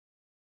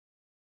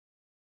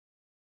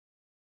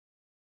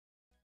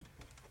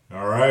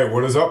All right,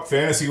 what is up,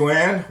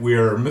 Fantasyland? We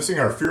are missing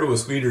our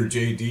fearless leader,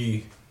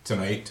 JD,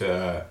 tonight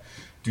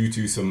due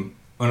to some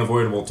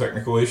unavoidable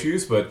technical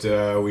issues, but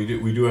we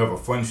do have a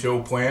fun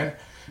show planned.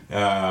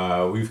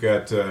 We've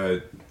got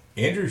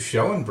Andrew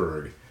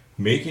Schellenberg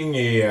making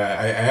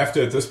I have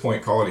to at this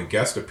point call it a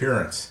guest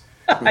appearance.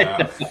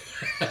 And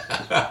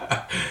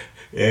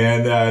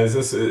is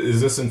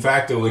this in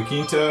fact a La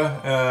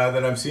Quinta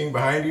that I'm seeing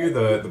behind you,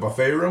 the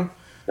buffet room?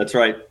 That's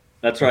right.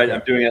 Okay.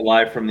 I'm doing it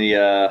live from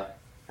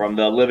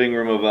the living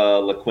room of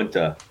La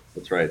Quinta.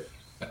 That's right.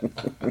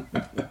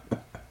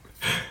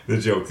 The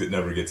joke that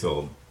never gets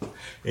old.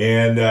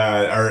 And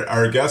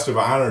our guest of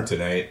honor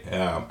tonight,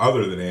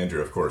 other than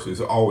Andrew, of course,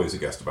 who's always a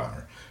guest of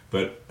honor,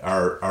 but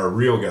our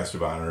real guest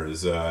of honor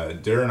is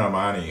Darren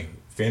Amani,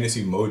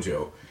 Fantasy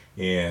Mojo,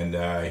 and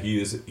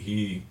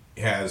he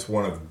has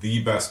one of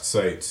the best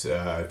sites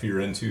if you're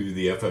into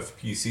the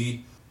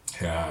FFPC,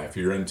 if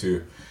you're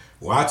into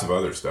lots of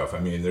other stuff. I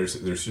mean, there's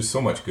just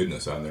so much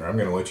goodness on there. I'm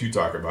going to let you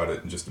talk about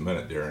it in just a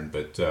minute, Darren,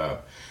 but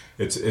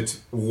it's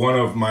one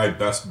of my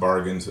best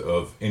bargains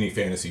of any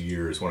fantasy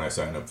years when I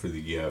sign up for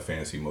the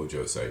Fantasy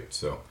Mojo site.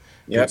 So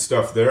Good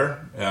stuff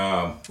there.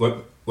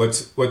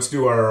 Let's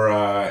do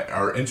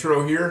our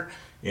intro here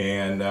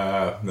and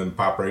then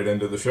pop right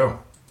into the show.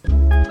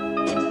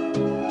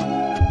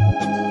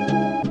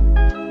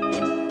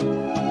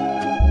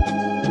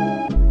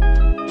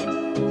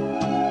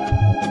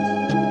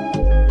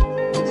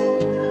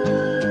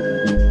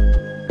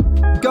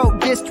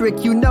 District,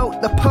 you know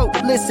the Pope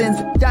listens.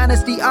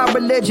 Dynasty, our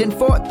religion,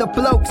 for the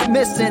blokes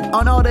missing.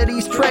 On all of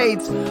these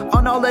trades,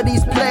 on all of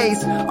these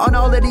plays, on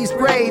all of these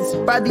grades.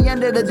 By the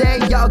end of the day,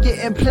 y'all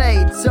getting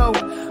played. So,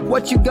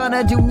 what you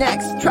gonna do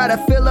next? Try to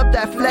fill up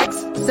that flex?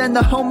 Send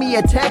the homie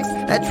a text?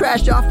 That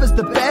trash offer's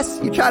the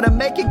best? You try to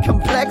make it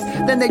complex,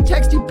 then they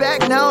text you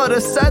back. Now all of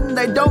a sudden,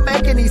 they don't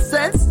make any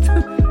sense.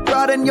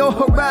 Broaden your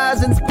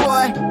horizons,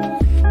 boy.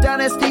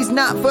 Dynasty's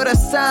not for the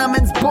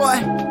Simons,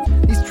 boy.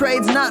 These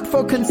trades not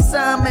for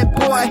consignment,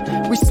 boy.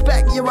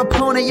 Respect your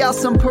opponent, y'all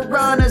some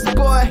piranhas,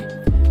 boy.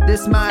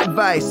 This my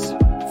advice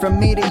from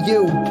me to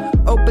you.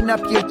 Open up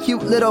your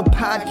cute little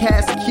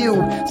podcast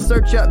queue.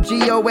 Search up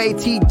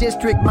GOAT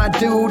District, my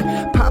dude.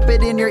 Pop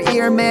it in your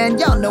ear, man.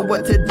 Y'all know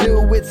what to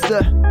do. It's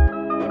the...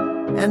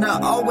 And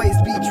I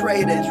always be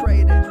traded.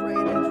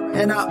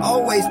 And I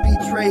always be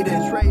traded.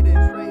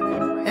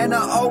 And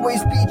I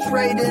always be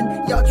trading.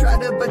 Y'all try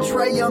to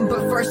betray them, but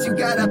first you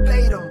gotta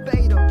bait them.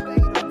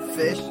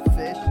 Fish.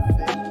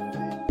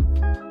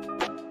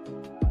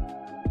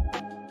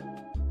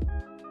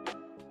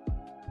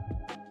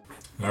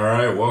 All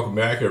right, welcome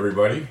back,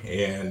 everybody.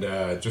 And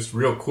just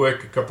real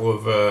quick, a couple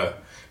of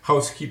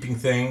housekeeping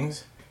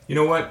things. You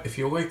know what? If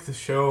you like the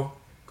show,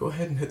 go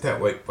ahead and hit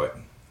that like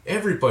button.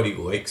 Everybody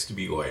likes to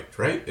be liked,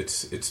 right?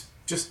 It's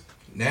just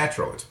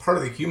natural. It's part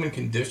of the human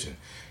condition.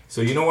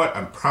 So you know what?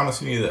 I'm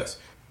promising you this.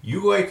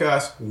 You like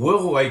us,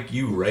 we'll like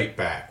you right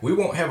back. We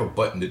won't have a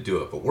button to do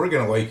it, but we're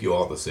going to like you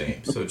all the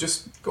same. So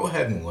just go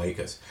ahead and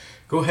like us.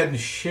 Go ahead and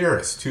share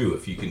us, too,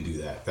 if you can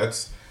do that.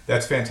 That's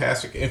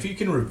fantastic. And if you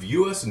can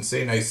review us and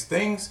say nice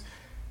things,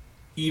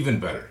 even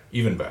better.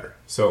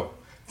 So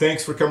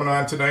thanks for coming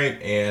on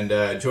tonight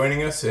and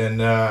joining us.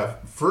 And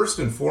first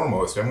and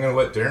foremost, I'm going to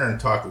let Darren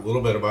talk a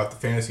little bit about the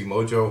Fantasy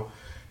Mojo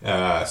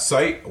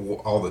site,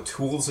 all the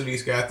tools that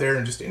he's got there,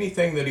 and just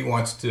anything that he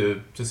wants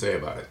to say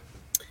about it.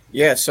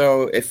 Yeah,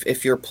 so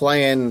if you're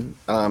playing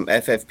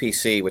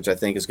FFPC, which I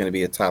think is going to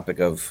be a topic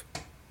of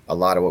a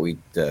lot of what we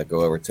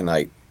go over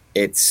tonight,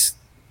 it's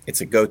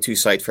a go-to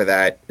site for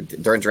that.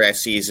 During draft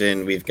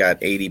season, we've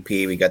got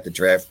ADP, we got the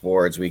draft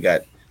boards, we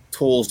got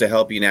tools to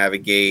help you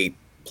navigate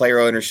player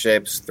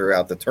ownerships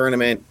throughout the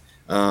tournament.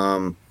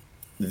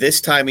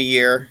 This time of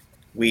year,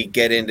 we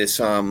get into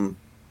some,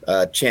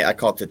 I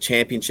call it the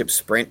championship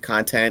sprint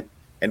content,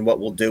 and what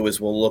we'll do is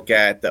we'll look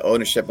at the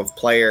ownership of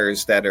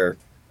players that are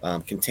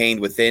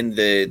contained within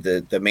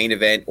the main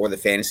event or the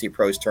Fantasy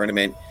Pros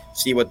tournament,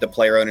 see what the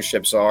player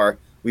ownerships are.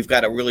 We've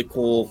got a really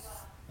cool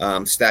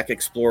Stack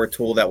Explorer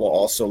tool that will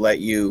also let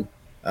you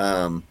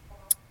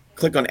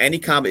click on any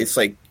it's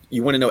like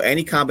you want to know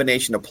any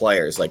combination of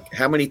players, like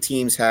how many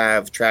teams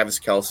have Travis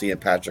Kelce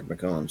and Patrick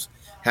Mahomes,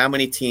 how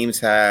many teams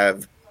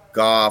have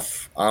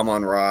Goff,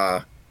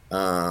 Amon-Ra,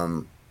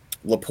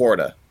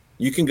 Laporta.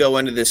 You can go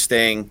into this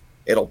thing.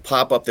 It'll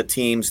pop up the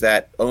teams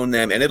that own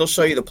them, and it'll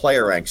show you the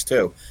player ranks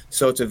too.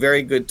 So it's a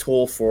very good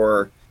tool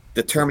for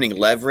determining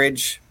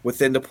leverage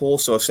within the pool.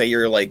 So say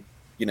you're like,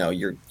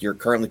 you're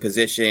currently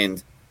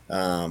positioned,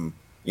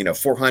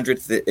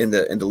 400th in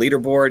the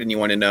leaderboard, and you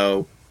want to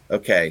know,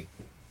 okay,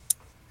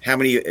 how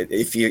many?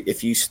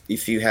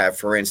 If you have,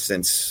 for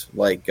instance,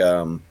 like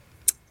Jerick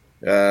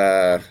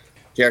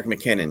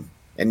McKinnon,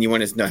 and you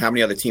want to know how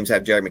many other teams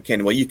have Jerick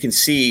McKinnon. Well, you can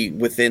see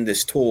within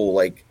this tool,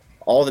 like,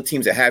 all the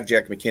teams that have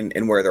Jerick McKinnon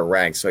and where they're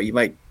ranked. So you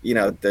might,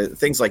 the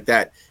things like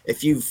that.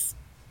 If you've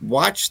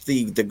watched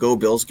the Go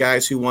Bills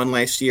guys who won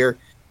last year,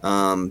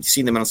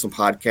 seen them on some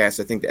podcasts,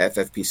 I think the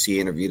FFPC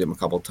interviewed them a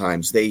couple of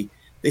times. They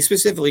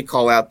specifically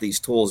call out these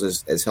tools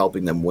as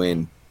helping them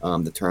win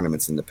the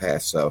tournaments in the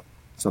past. So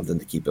something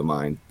to keep in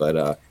mind.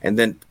 But and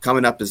then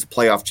coming up is the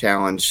playoff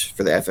challenge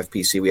for the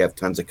FFPC. We have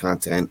tons of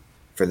content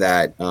for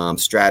that,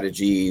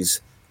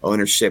 strategies,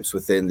 ownerships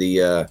within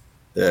the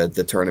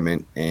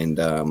tournament, and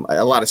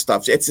a lot of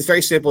stuff. It's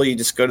very simple. You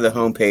just go to the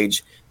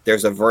homepage.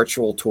 There's a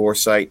virtual tour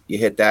site. You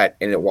hit that,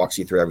 and it walks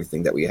you through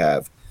everything that we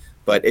have.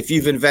 But if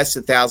you've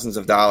invested thousands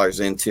of dollars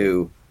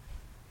into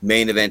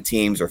main event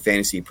teams or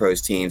fantasy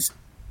pros teams,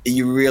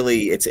 you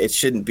really it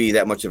shouldn't be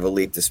that much of a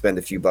leap to spend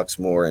a few bucks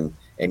more and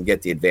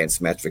get the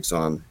advanced metrics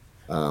on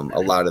a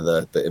lot of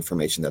the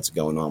information that's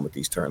going on with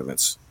these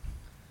tournaments.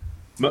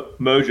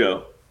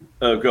 Mojo,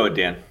 go ahead,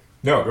 Dan.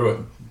 No, go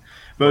ahead.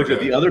 Mojo,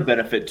 the other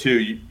benefit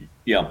too,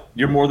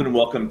 you're more than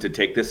welcome to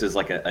take this as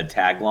like a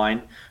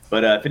tagline.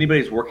 But if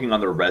anybody's working on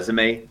their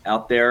resume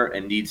out there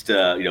and needs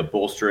to,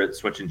 bolster it,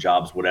 switching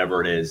jobs,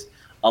 whatever it is,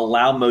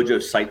 allow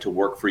Mojo's site to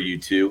work for you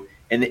too.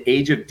 In the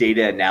age of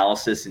data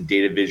analysis and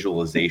data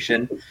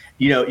visualization,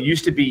 it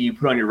used to be you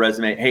put on your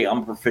resume, hey,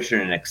 I'm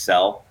proficient in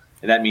Excel,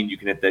 and that means you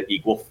can hit the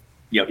equal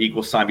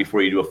sign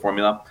before you do a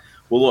formula.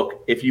 Well,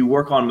 look, if you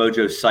work on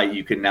Mojo's site,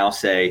 you can now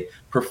say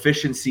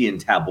proficiency in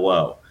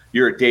Tableau.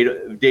 You're a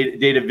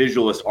data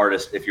visualist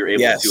artist if you're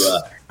able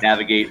to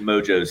navigate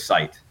Mojo's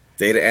site.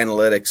 Data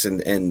analytics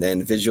and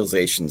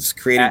visualizations,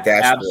 creating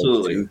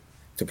dashboards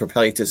to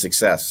propel you to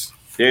success.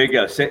 There you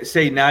go.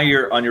 Say now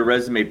you're on your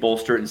resume,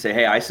 bolster it and say,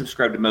 hey, I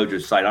subscribe to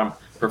Mojo's site. I'm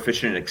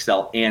proficient in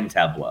Excel and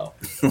Tableau.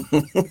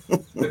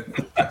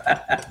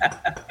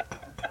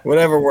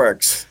 Whatever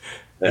works.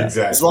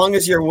 Exactly. As long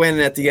as you're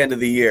winning at the end of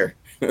the year.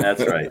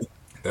 That's right.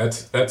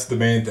 That's the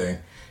main thing.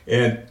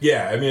 And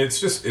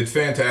it's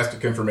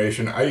fantastic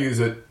information. I use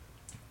it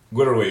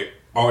literally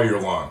all year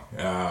long.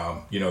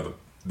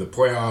 The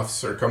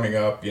playoffs are coming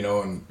up,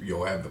 and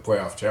you'll have the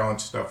playoff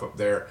challenge stuff up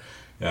there.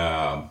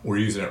 We're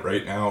using it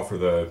right now for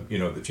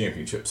the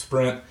championship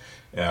sprint.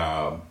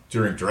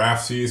 During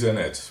draft season,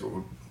 it's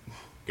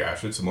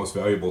the most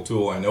valuable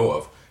tool I know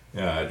of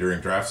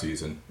during draft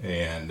season.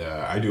 And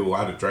I do a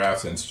lot of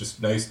drafts, and it's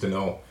just nice to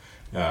know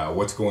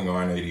what's going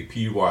on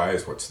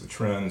ADP-wise, what's the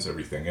trends,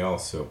 everything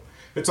else. So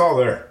it's all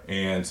there.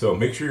 And so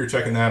make sure you're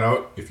checking that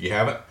out if you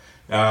haven't.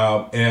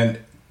 And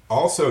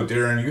also,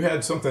 Darren, you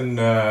had something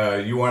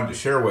you wanted to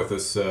share with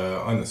us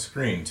on the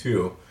screen,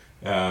 too.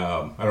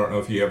 I don't know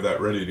if you have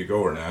that ready to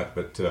go or not,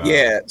 but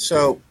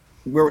so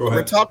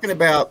we're talking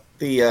about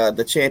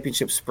the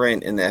championship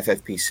sprint in the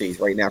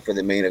FFPC right now for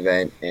the main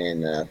event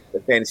and the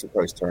Fantasy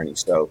Pros tourney.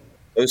 So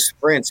those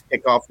sprints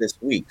kick off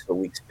this week, so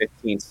weeks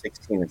 15,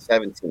 16, and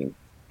 17.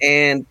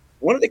 And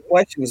one of the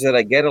questions that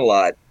I get a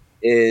lot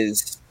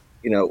is,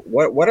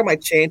 what are my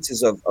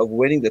chances of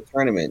winning the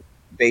tournament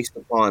based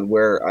upon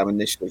where I'm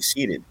initially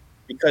seated?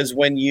 Because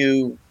when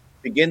you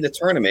begin the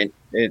tournament,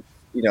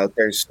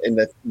 there's in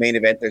the main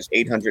event, there's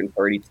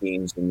 830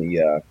 teams. In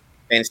the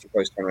Fantasy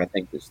Pros tournament, I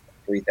think there's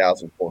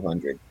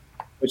 3,400.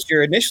 But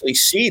you're initially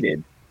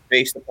seeded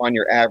based upon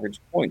your average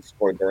points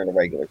scored during the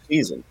regular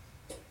season.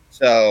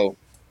 So,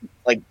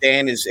 like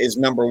Dan is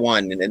number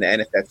one in the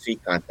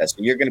NFFC contest,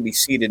 so you're going to be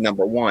seeded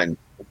number one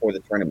before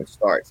the tournament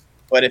starts.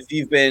 But if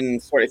you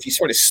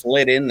sort of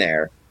slid in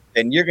there,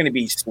 then you're going to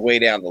be way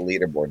down the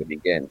leaderboard to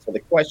begin. So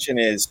the question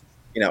is,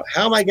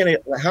 how am I going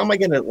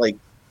to like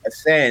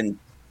ascend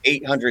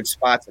 800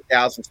 spots,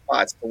 1,000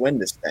 spots to win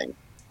this thing?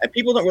 And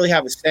people don't really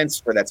have a sense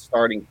for that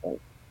starting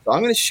point. So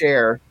I'm going to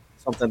share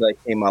something that I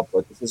came up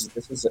with. This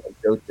is a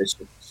Goat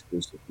District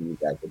exclusive for you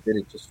guys. I did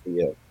it just for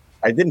you.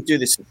 I didn't do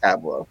this in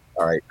Tableau.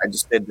 All right, I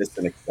just did this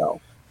in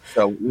Excel.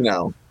 So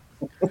Well,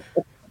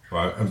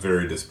 I'm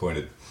very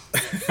disappointed.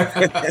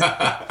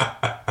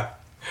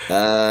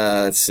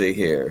 Let's see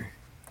here.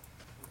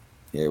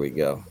 Here we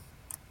go.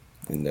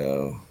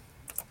 No.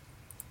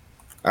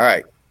 All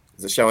right.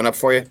 Is it showing up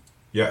for you?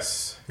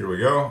 Yes. Here we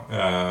go.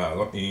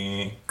 Let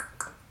me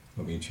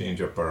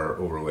change up our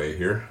overlay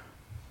here.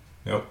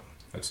 Nope,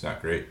 that's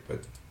not great, but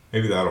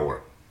maybe that'll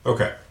work.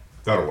 Okay,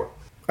 that'll work.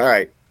 All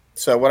right.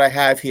 So what I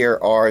have here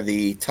are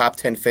the top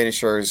 10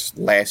 finishers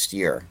last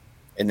year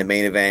in the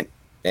main event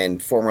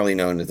and formerly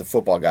known as the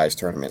Football Guys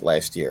tournament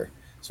last year.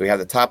 So we have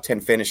the top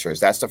 10 finishers.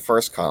 That's the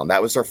first column.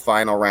 That was their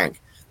final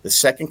rank. The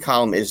second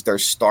column is their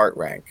start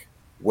rank.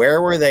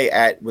 Where were they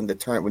at when that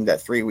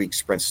 3-week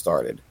sprint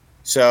started?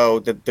 So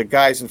the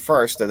guys in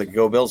first, the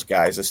Go Bills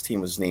guys, this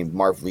team was named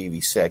Marv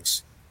Levy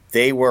 6.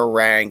 They were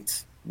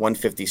ranked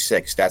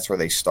 156. That's where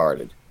they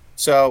started.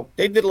 So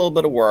they did a little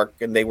bit of work,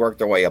 and they worked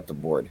their way up the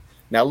board.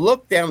 Now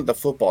look down at the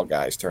Football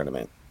Guys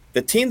tournament.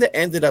 The team that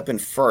ended up in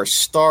first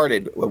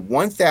started with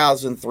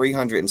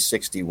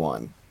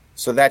 1,361.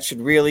 So that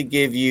should really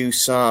give you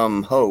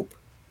some hope,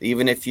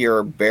 even if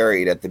you're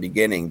buried at the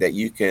beginning, that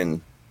you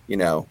can,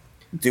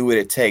 do what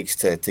it takes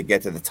to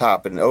get to the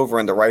top. And over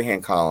in the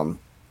right-hand column,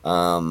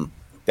 that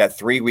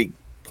 3-week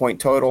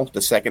point total,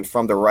 the second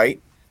from the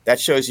right, that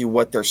shows you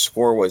what their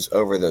score was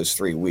over those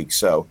 3 weeks.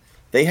 So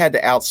they had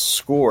to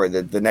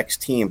outscore the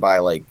next team by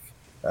like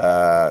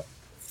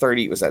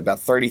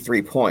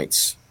 33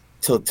 points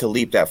to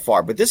leap that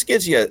far. But this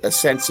gives you a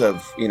sense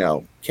of,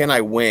 can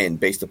I win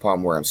based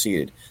upon where I'm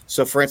seated?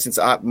 So, for instance,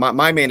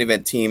 my main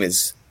event team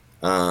is,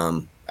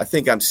 I I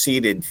think I'm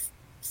seeded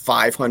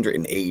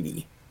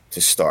 580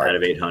 to start out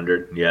of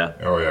 800. Yeah.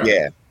 Oh yeah.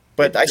 Yeah,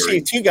 but I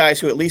see two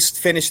guys who at least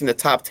finished in the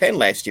top 10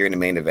 last year in the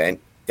main event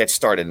that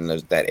started in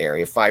that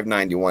area,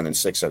 591 and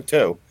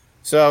 602.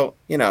 So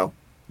you're going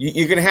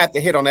to have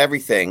to hit on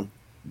everything,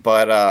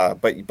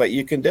 but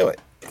you can do it.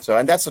 So,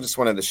 and that's what I just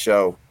wanted to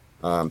show,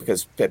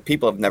 because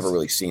people have never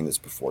really seen this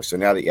before. So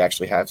now that you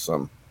actually have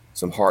some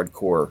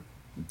hardcore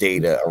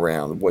data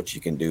around what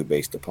you can do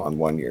based upon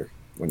when you're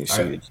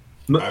seeded.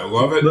 I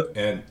love it,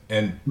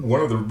 and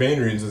one of the main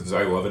reasons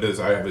I love it is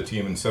I have a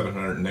team in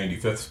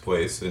 795th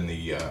place in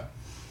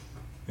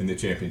the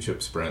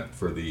championship sprint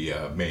for the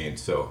main.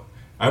 So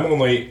I'm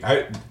only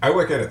I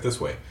look at it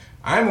this way: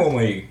 I'm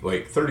only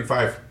like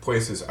 35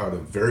 places out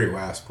of very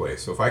last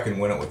place. So if I can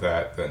win it with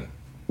that, then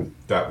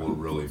that will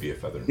really be a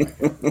feather in my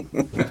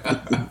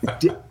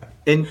cap.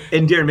 And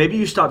Darren, maybe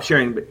you stop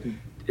sharing. But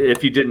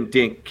if you didn't,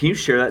 Dan, can you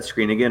share that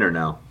screen again or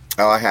no?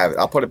 Oh, I have it.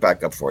 I'll put it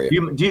back up for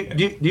you.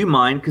 Do you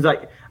mind? Because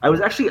I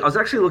was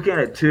actually looking at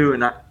it too,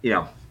 and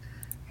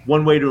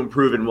one way to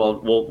improve, and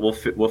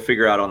we'll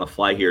figure out on the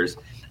fly here is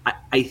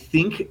I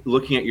think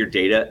looking at your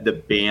data, the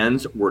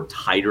bands were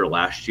tighter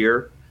last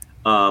year.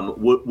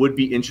 Would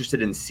be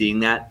interested in seeing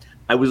that.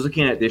 I was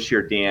looking at it this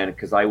year, Dan,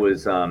 because I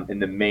was in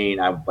the main.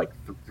 I was like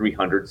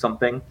 300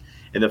 something,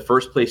 and the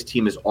first place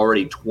team is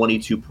already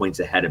 22 points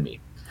ahead of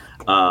me.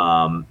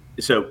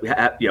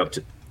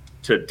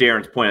 To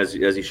Darren's point,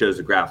 as he shows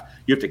the graph,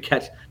 you have to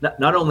catch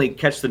not only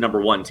catch the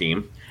number one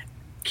team,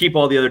 keep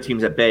all the other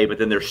teams at bay, but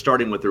then they're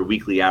starting with their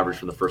weekly average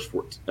for the first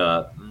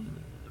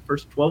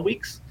 12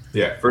 weeks.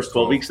 Yeah, first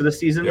 12 weeks of the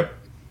season, yep.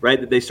 Right?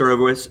 That they start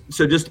over with.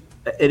 So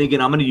and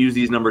again, I'm going to use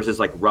these numbers as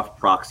like rough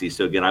proxies.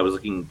 So again, I was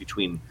looking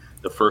between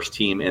the first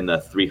team and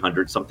the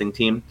 300 something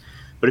team.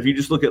 But if you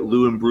just look at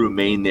Lou and Brew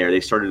Maine there,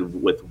 they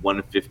started with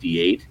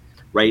 158,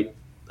 right?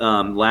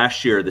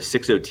 Last year, the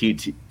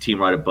 6OT team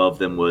right above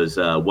them was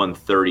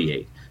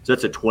 138. So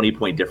that's a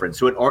 20-point difference.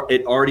 So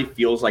it already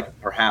feels like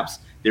perhaps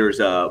there's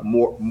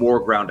more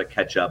ground to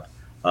catch up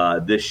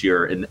this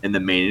year in the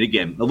main. And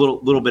again, a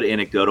little bit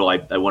anecdotal.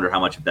 I wonder how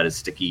much of that is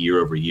sticky year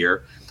over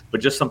year. But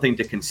just something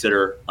to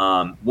consider.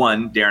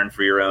 One, Darren,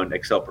 for your own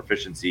Excel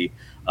proficiency,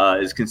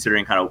 is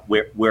considering kind of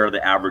where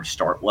the average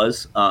start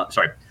was.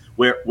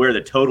 Where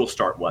the total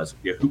start was.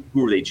 Who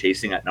were they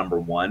chasing at number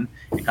one,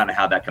 and kind of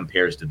how that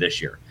compares to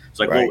this year. It's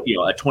like, right.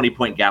 Well, a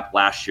 20-point gap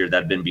last year that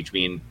had been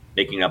between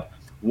making up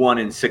 1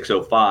 and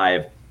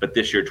 605, but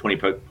this year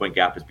 20-point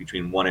gap is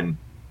between 1 and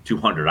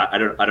 200. I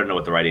don't know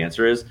what the right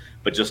answer is,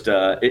 but just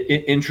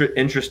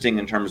interesting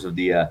in terms of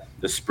the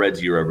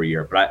spreads year over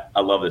year. But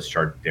I love this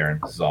chart,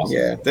 Darren. This is awesome.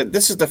 Yeah,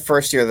 this is the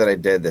first year that I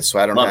did this, so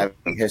I don't have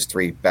any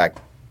history back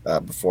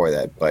before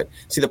that. But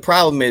see, the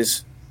problem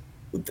is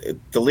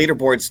the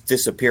leaderboards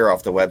disappear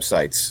off the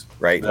websites,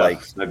 right?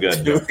 Not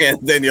good. And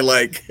then you're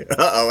like,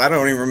 I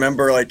don't even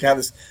remember like how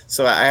this.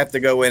 So I have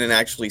to go in and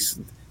actually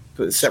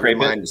set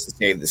reminders to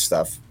save this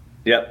stuff.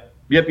 Yep.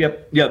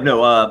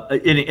 No.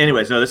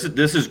 Anyways, no.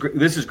 This is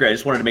great. I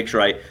just wanted to make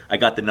sure I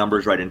got the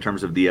numbers right in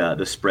terms of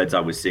the spreads I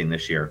was seeing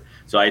this year.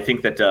 So I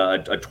think that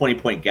a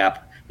 20-point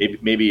gap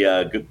maybe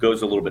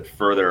goes a little bit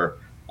further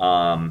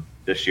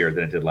this year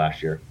than it did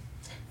last year.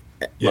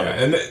 Yeah,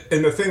 and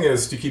the thing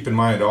is to keep in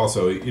mind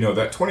also,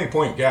 that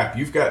 20-point gap,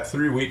 you've got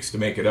 3 weeks to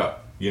make it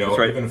up. That's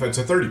right. Even if it's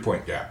a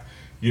 30-point gap,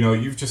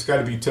 you've just got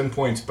to be 10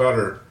 points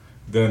better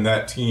than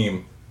that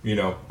team,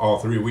 all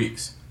 3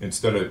 weeks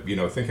instead of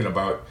thinking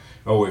about,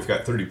 we've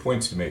got 30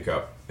 points to make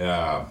up.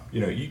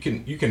 You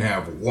can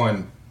have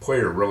one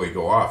player really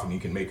go off and you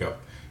can make up,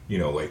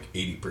 like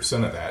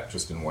 80% of that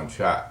just in one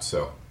shot.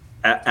 So.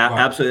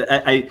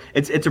 Absolutely,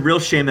 it's a real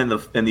shame in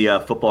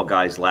the football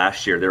guys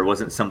last year there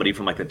wasn't somebody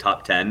from like the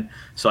top 10,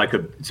 so we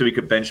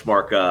could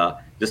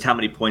benchmark just how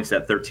many points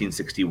that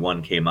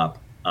 1361 came up,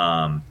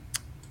 or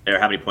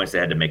how many points they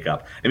had to make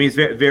up. I mean, it's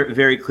very very,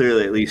 very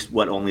clearly at least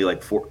only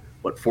like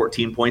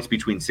 14 points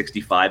between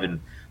 65 and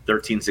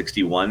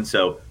 1361.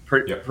 So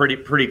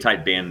pretty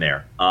tight band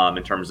there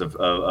in terms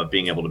of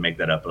being able to make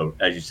that up,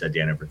 as you said,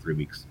 Dan, over 3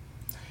 weeks.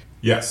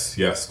 Yes,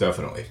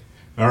 definitely.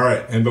 All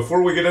right, and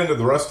before we get into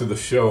the rest of the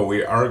show,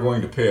 we are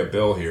going to pay a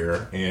bill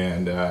here,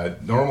 and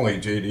normally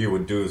JD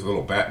would do his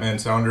little Batman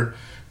sounder,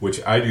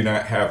 which I do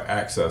not have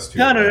access to.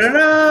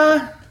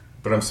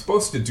 But I'm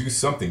supposed to do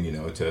something,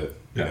 to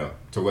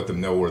let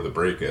them know where the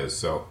break is.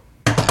 So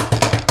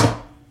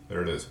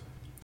there it is.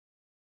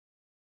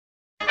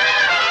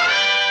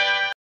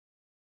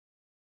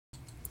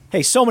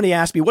 Hey, so many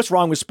ask me, what's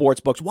wrong with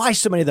sportsbooks? Why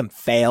so many of them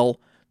fail?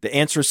 The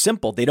answer is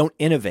simple. They don't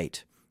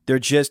innovate. They're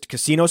just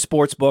casino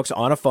sportsbooks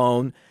on a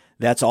phone.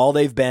 That's all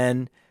they've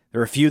been. There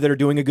are a few that are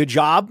doing a good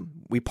job.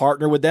 We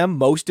partner with them.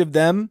 Most of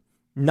them,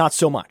 not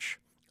so much.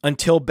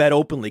 Until Bet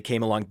Openly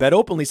came along. Bet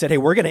Openly said, hey,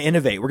 we're going to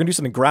innovate. We're going to do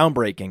something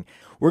groundbreaking.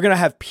 We're going to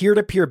have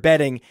peer-to-peer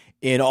betting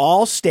in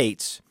all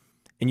states,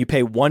 and you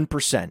pay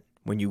 1%.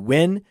 When you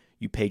win,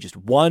 you pay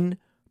just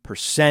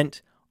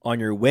 1% on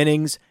your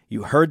winnings.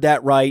 You heard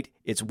that right.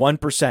 It's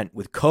 1%.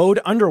 With code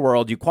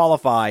Underworld, you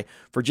qualify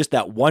for just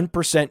that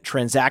 1%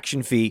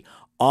 transaction fee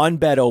on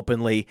Bet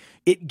Openly.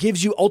 It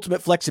gives you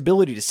ultimate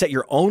flexibility to set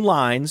your own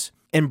lines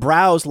and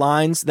browse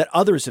lines that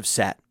others have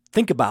set.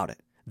 Think about it.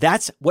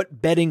 That's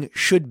what betting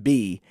should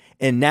be.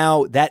 And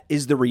now that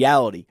is the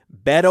reality.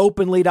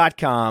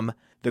 BetOpenly.com.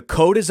 The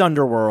code is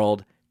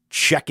Underworld.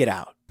 Check it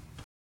out.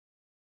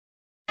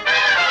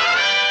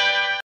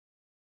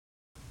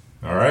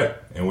 All right,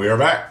 and we are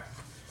back.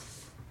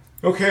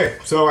 Okay,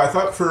 so I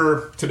thought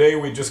for today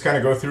we'd just kind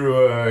of go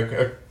through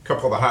a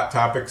couple of the hot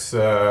topics,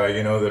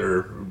 that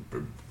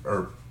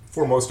are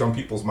foremost on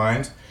people's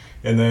minds,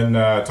 and then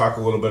talk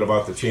a little bit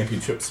about the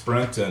championship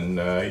sprint, and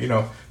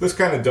this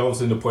kind of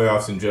delves into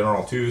playoffs in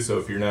general too. So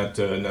if you're not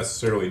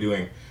necessarily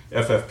doing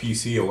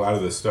FFPC, a lot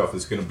of this stuff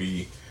is going to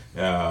be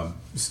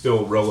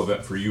still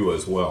relevant for you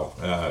as well,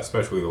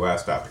 especially the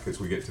last topic as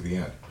we get to the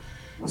end.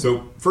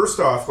 So first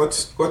off,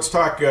 let's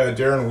talk,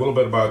 Darren, a little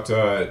bit about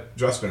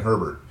Justin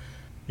Herbert.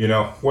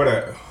 What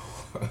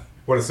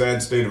a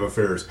sad state of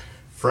affairs.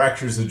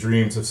 Fractures the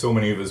dreams of so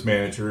many of his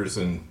managers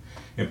and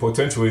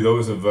potentially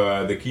those of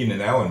the Keenan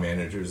Allen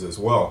managers as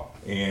well.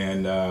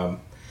 And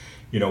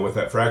with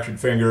that fractured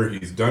finger,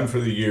 he's done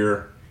for the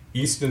year.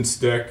 Easton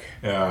stick,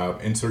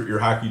 insert your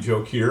hockey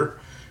joke here.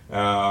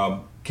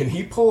 Can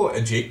he pull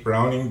a Jake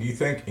Browning, do you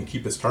think, and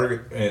keep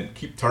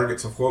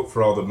targets afloat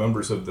for all the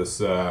members of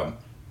this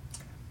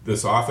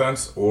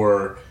offense,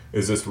 or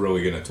is this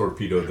really going to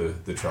torpedo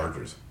the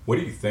Chargers? What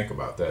do you think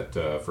about that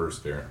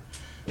first, Darren?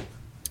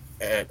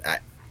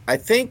 I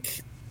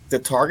think the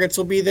targets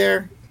will be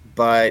there,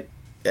 but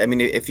I mean,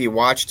 if you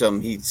watched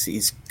him,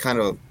 he's kind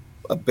of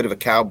a bit of a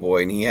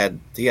cowboy, and he had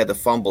the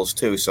fumbles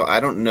too. So I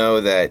don't know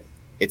that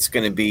it's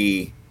going to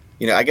be.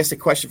 I guess the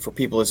question for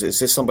people is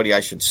this somebody I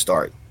should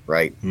start,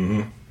 right?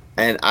 Mm-hmm.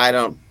 And I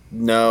don't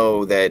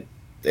know that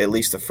at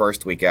least the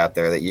first week out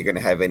there that you're going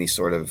to have any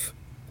sort of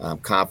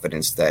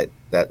confidence that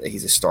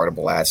he's a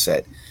startable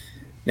asset.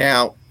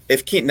 Now,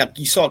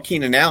 you saw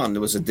Keenan Allen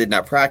did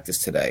not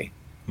practice today.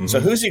 Mm-hmm. So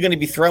who's he going to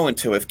be throwing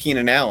to if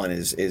Keenan Allen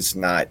is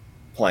not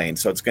playing?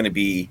 So it's going to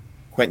be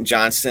Quentin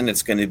Johnston.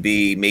 It's going to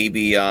be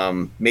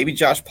maybe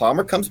Josh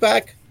Palmer comes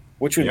back,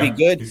 which would be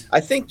good.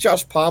 I think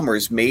Josh Palmer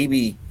is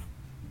maybe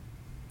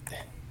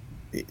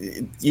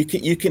you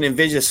can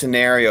envision a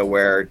scenario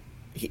where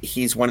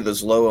he's one of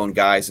those low-owned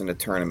guys in the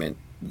tournament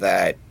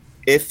that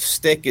if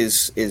Stick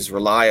is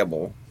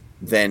reliable,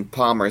 then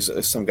Palmer's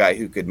some guy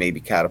who could maybe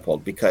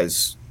catapult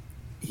because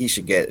he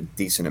should get a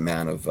decent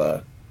amount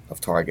of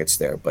targets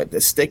there. But the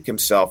Stick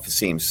himself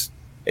seems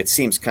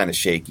kind of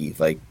shaky.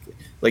 Like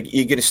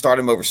you're going to start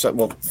him over some.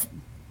 Well,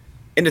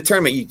 in the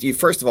tournament, you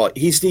first of all,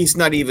 he's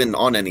not even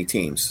on any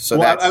teams. So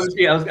I was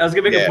going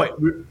to make a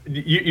point.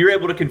 You're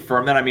able to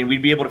confirm that. I mean,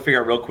 we'd be able to figure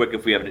out real quick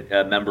if we have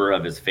a member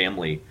of his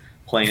family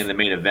playing in the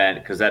main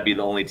event, because that'd be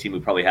the only team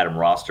who probably had him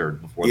rostered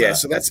before. Yeah,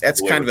 so that's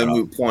kind of a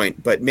moot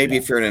point. But maybe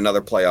if you're in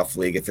another playoff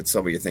league, if it's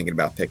somebody you're thinking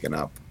about picking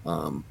up,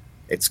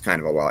 it's kind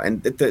of a while.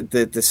 And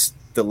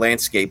the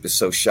landscape is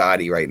so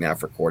shoddy right now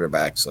for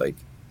quarterbacks. Like,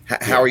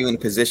 how are you in a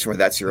position where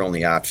that's your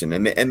only option?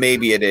 And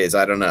maybe it is.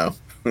 I don't know.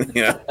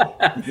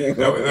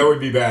 That would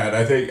be bad.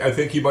 I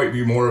think he might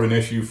be more of an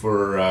issue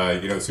for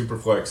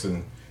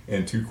Superflex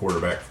and two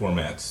quarterback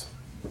formats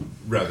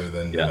rather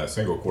than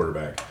single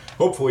quarterback.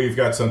 Hopefully you've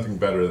got something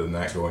better than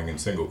that going in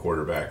single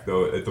quarterback,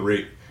 though. At the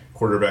rate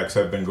quarterbacks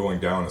have been going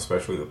down,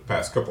 especially the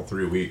past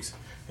 3 weeks,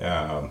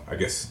 I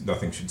guess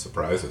nothing should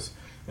surprise us.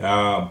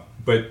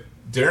 But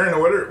Darren,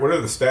 what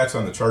are the stats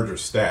on the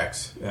Chargers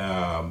stacks?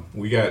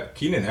 We got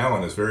Keenan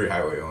Allen is very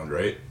highly owned,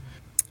 right?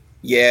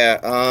 Yeah,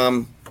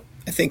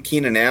 I think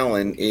Keenan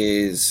Allen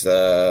is.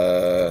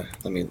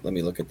 Let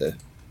me look at the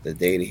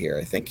data here.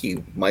 I think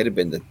he might have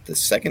been the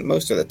second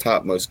most or the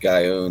top most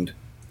guy owned.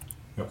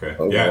 Okay.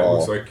 Overall. Yeah, it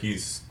looks like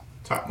he's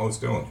top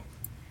most owned.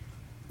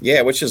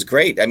 Yeah, which is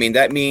great. I mean,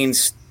 that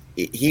means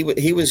he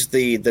was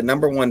the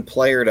number one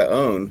player to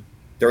own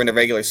during the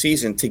regular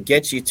season to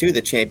get you to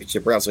the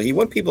championship round. So he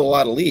won people a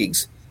lot of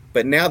leagues.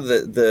 But now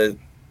the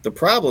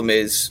problem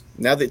is,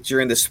 now that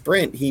you're in the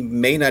sprint, he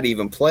may not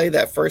even play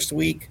that first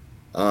week.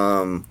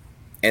 And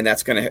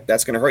that's gonna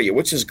hurt you,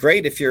 which is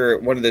great if you're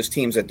one of those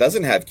teams that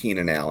doesn't have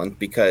Keenan Allen,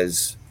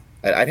 because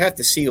I'd have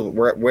to see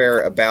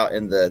where about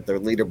in the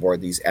leaderboard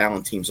these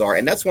Allen teams are.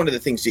 And that's one of the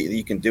things that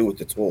you can do with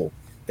the tool,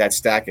 that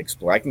Stack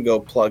Explorer. I can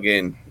go plug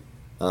in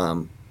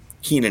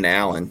Keenan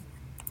Allen,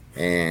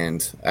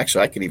 and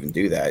actually I could even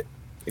do that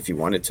if you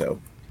wanted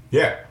to.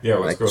 Yeah,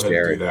 let's go ahead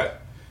and do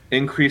that.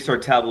 Increase our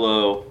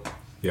Tableau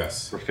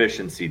Yes.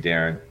 proficiency,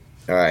 Darren.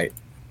 All right.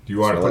 Do you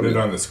want to put it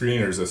on the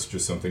screen, or is this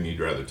just something you'd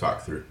rather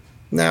talk through?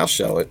 No, I'll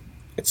show it.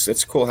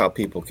 It's cool how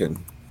people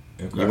can.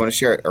 Okay. You want to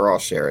share it, or I'll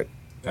share it?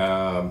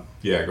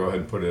 Yeah, go ahead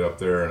and put it up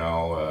there, and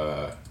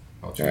I'll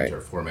change right.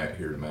 our format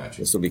here to match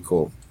it. This will be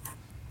cool.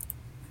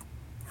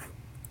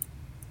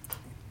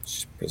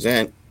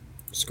 Present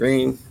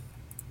screen.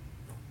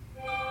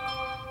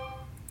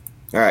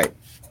 All right.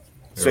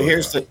 So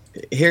here's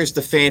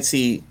the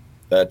fancy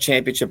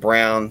championship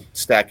round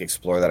Stack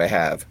Explorer that I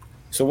have.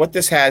 So what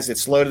this has,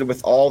 it's loaded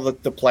with all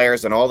the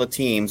players and all the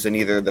teams in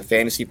either the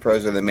Fantasy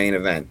Pros or the main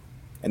event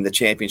and the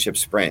championship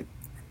sprint.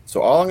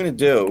 So all I'm going to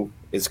do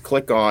is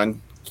click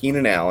on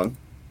Keenan Allen.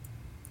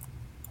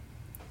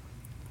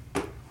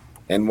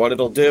 And what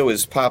it'll do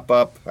is pop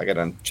up. I got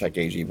to check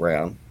A.G.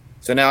 Brown.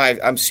 So now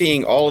I'm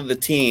seeing all of the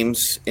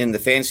teams in the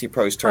Fantasy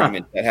Pros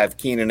tournament that have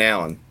Keenan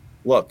Allen.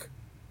 Look,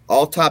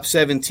 all top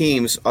 7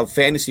 teams of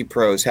Fantasy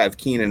Pros have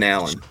Keenan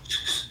Allen.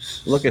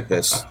 Look at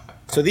this.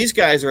 So these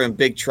guys are in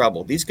big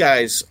trouble. These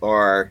guys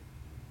are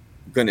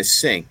going to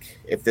sink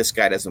if this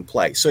guy doesn't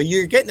play. So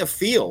you're getting a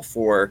feel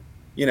for,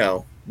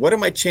 what are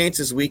my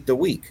chances week to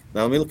week?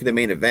 Now let me look at the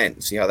main event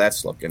and see how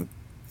that's looking.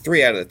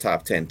 3 out of the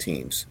top 10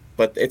 teams.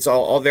 But it's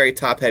all very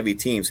top-heavy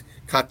teams.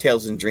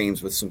 Cocktails and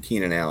Dreams with some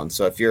Keenan Allen.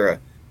 So if you're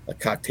a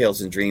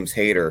Cocktails and Dreams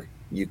hater,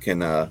 you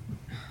can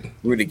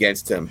root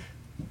against him.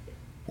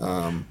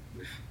 But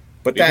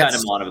we've had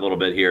him on a little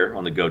bit here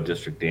on the Go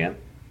District, Dan.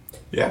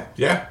 Yeah.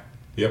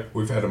 Yep,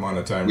 we've had him on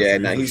a time. Yeah,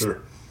 no,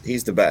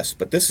 he's the best.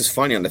 But this is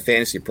funny on the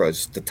Fantasy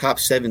Pros. The top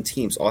 7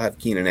 teams all have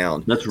Keenan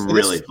Allen. That's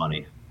really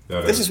funny.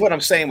 This is what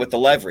I'm saying with the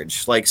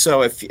leverage. Like,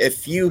 so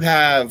if you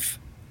have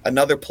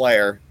another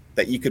player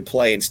that you could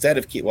play instead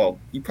of you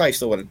probably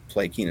still want to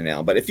play Keenan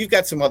Allen. But if you've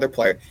got some other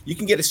player, you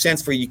can get a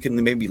sense for you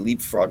can maybe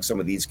leapfrog some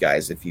of these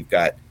guys if you've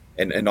got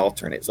an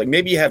alternate. It's like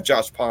maybe you have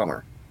Josh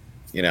Palmer,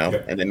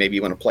 Yep. and then maybe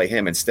you want to play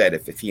him instead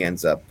if he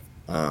ends up,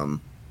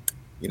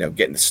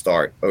 getting the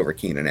start over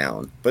Keenan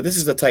Allen. But this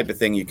is the type of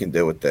thing you can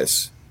do with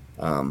this.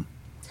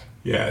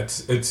 Yeah,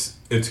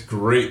 it's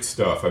great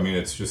stuff. I mean,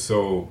 it's just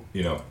so,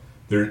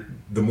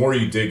 the more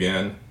you dig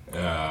in,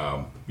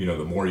 the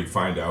more you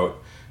find out.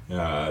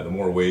 The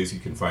more ways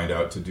you can find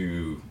out to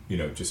do,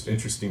 just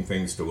interesting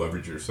things to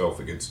leverage yourself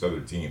against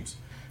other teams.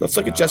 Let's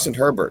look at Justin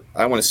Herbert.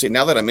 I want to see,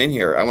 now that I'm in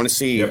here, I want to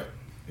see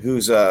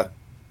who's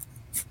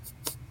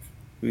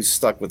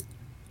stuck with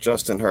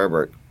Justin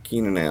Herbert.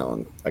 Keenan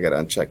Allen. I got to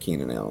uncheck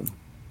Keenan Allen.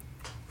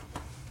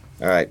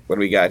 All right, what do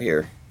we got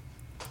here?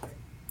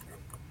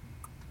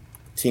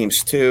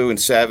 Teams 2 and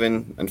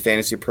 7 and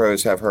Fantasy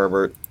Pros have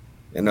Herbert,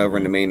 and over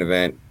in the main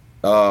event,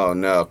 oh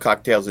no,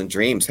 Cocktails and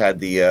Dreams had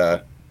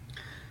the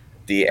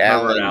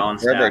Allen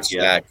Herbert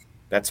stack. Yeah.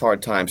 That's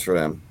hard times for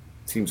them.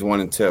 Teams 1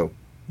 and 2.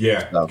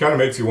 Yeah, so. Kind of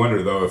makes you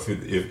wonder though if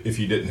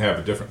you didn't have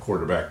a different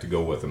quarterback to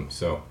go with them.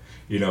 So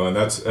and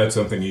that's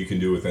something you can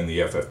do within the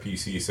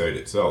FFPC site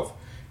itself.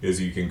 Is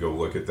you can go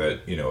look at that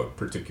a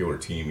particular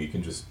team. You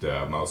can just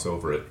mouse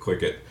over it,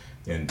 click it,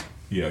 and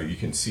you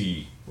can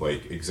see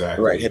like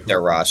exactly hit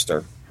their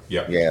roster.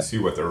 Yeah, you can see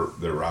what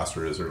their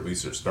roster is, or at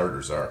least their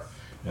starters are,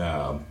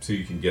 so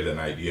you can get an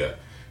idea.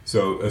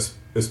 So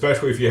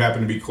especially if you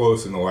happen to be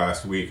close in the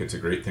last week, it's a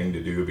great thing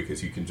to do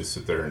because you can just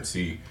sit there and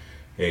see,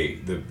 hey,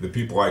 the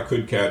people I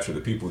could catch or the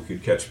people who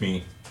could catch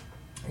me,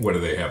 what do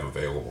they have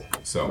available?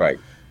 So right,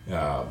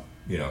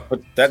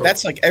 But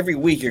that's like every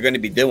week you're going to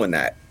be doing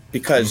that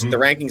because the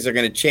rankings are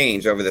going to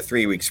change over the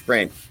 3-week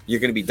sprint.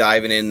 You're going to be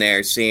diving in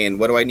there, seeing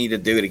what do I need to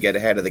do to get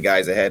ahead of the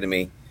guys ahead of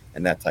me,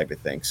 and that type of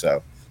thing.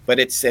 So, but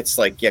it's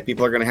like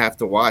people are going to have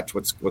to watch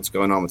what's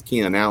going on with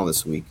Keenan Allen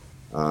this week.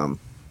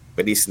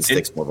 But Easton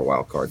Stick's more of a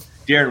wild card.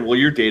 Darren, will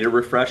your data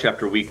refresh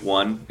after week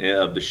 1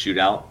 of the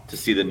shootout to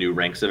see the new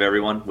ranks of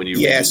everyone?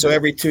 So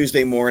every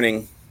Tuesday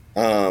morning,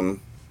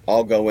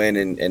 I'll go in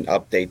and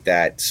update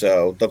that.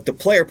 So the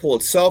player pool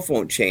itself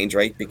won't change,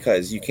 right?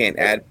 Because you can't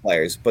add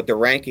players, but the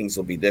rankings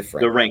will be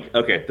different. The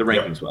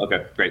rankings. Yep.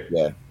 Okay, great.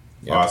 Yeah.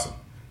 Awesome.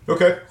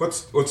 Okay,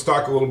 let's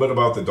talk a little bit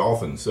about the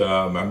Dolphins.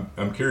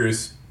 I'm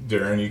curious,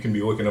 Darren. You can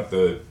be looking up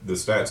the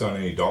stats on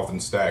any Dolphin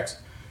stacks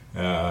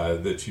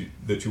that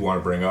you want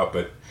to bring up,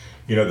 but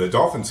the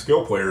Dolphin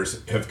skill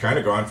players have kind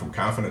of gone from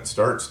confident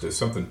starts to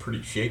something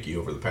pretty shaky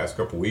over the past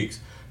couple weeks.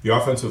 The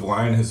offensive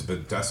line has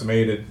been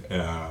decimated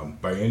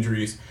by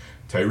injuries.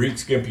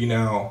 Tyreek's gimpy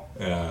now,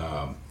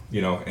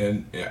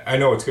 and I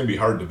know it's going to be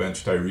hard to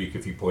bench Tyreek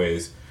if he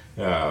plays.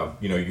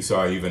 You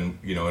saw even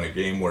in a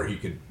game where he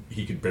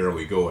could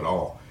barely go at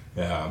all.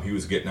 He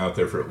was getting out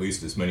there for at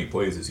least as many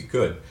plays as he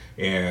could,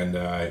 and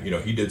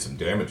he did some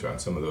damage on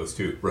some of those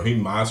too.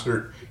 Raheem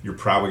Mostert, you're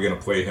probably going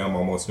to play him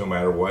almost no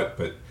matter what,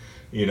 but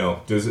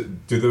do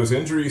those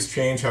injuries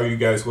change how you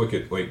guys look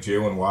at like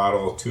Jalen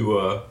Waddle,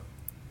 Tua,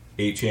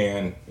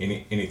 Achane,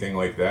 anything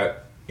like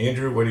that?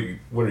 Andrew,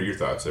 what are your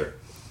thoughts there?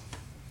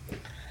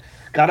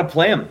 Got to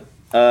play him.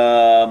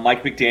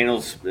 Mike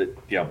McDaniel's,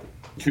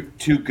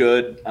 too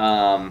good.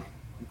 I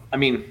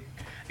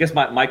guess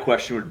my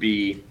question would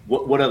be,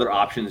 what other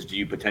options do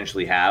you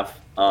potentially have?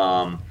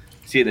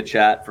 See in the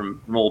chat from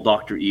old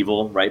Dr.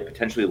 Evil, right?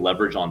 Potentially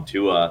leverage on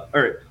Tua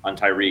or on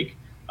Tyreek.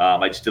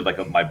 I just did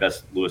my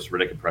best Louis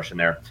Riddick impression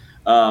there.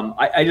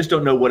 I just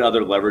don't know what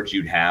other leverage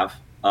you'd have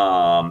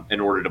in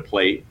order to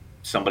play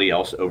somebody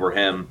else over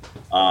him.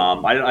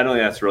 I don't think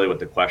that's really what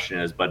the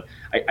question is, but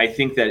I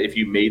think that if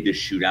you made this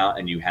shootout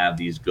and you have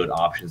these good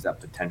options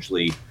that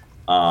potentially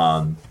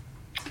have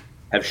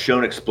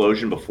shown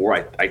explosion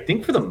before, I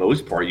think for the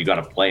most part you got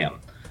to play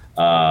them.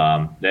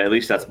 At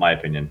least that's my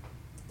opinion.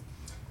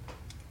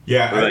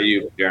 Yeah. What about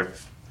you, Darren?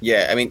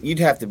 Yeah, you'd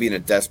have to be in a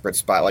desperate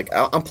spot. Like,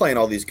 I'm playing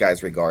all these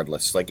guys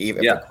regardless. Like,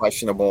 even if they're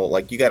questionable,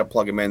 like, you got to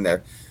plug them in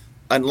there.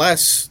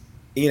 Unless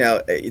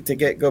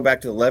to go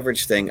back to the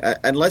leverage thing,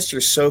 unless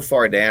you're so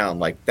far down,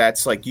 like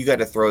that's like you got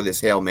to throw this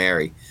Hail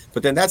Mary,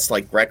 but then that's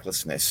like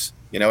recklessness.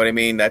 You know what I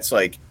mean? That's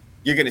like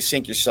you're going to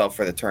sink yourself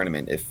for the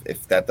tournament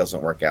if that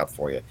doesn't work out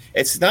for you.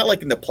 It's not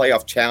like in the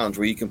playoff challenge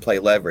where you can play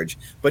leverage,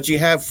 but you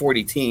have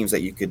 40 teams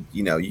that you could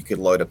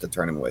load up the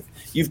tournament with.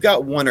 You've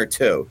got one or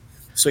two,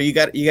 so you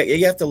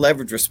have to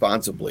leverage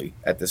responsibly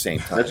at the same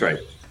time. That's right.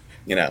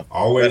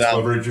 Always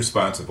leverage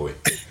responsibly.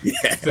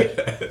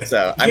 Yeah.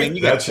 So I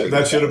mean, that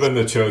should have been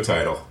the show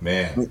title.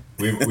 Man,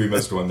 we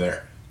missed one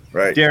there.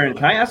 Right. Darren,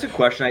 can I ask a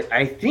question?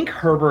 I think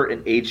Herbert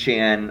and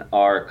Achane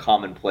are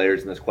common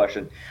players in this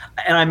question.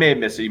 And I may have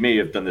missed it. You may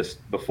have done this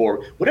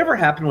before. Whatever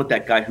happened with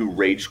that guy who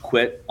rage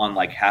quit on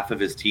like half of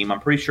his team?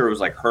 I'm pretty sure it was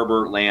like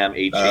Herbert, Lamb,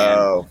 Achane.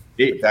 Oh,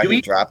 he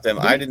dropped him.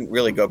 I didn't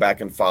really go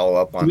back and follow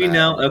up on that. Do we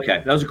know?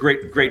 Okay. That was a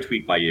great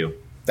tweet by you.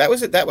 That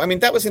was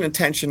an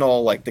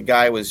intentional, like the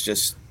guy was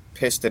just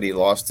pissed that he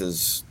lost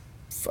his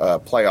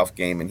playoff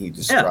game and he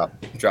just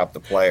dropped the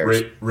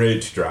players.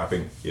 Rage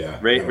dropping, yeah.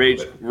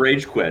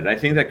 Rage quit. And I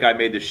think that guy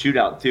made the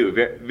shootout too.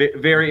 Very,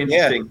 very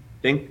interesting.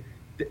 Yeah.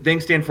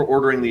 Thanks, Dan, for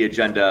ordering the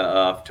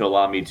agenda to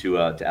allow me to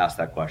ask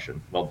that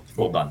question. Well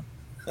done.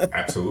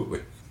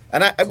 Absolutely.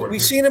 And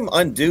we've seen him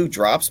undo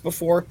drops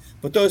before,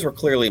 but those were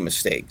clearly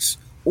mistakes.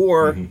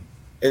 Or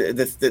during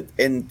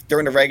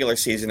the regular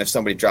season, if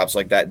somebody drops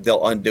like that,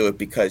 they'll undo it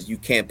because you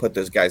can't put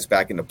those guys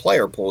back in the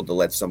player pool to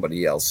let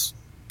somebody else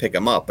pick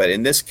them up. But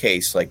in this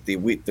case, like the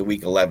week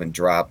 11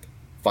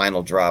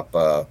 final drop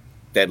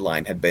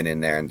deadline had been in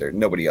there, and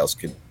nobody else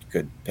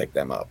could pick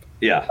them up.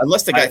 Yeah,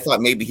 unless the guy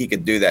thought maybe he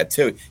could do that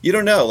too. You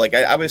don't know. Like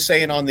I was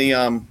saying on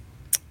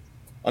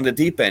the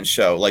Deep End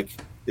show, like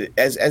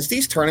as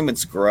these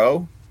tournaments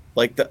grow,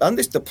 like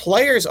the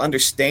players'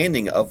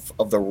 understanding of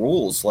the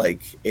rules,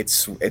 like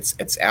it's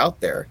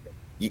out there.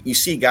 You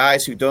see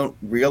guys who don't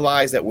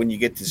realize that when you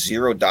get to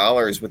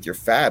 $0 with your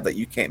fab that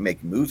you can't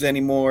make moves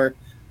anymore.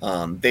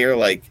 They're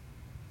like,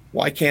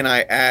 why can't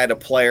I add a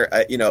player?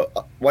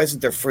 Why isn't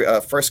there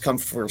first come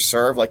first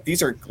serve? Like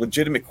these are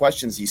legitimate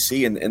questions you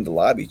see in the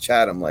lobby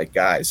chat. I'm like,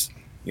 guys,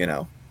 there's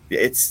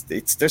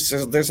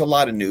a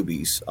lot of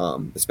newbies,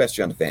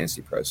 especially on the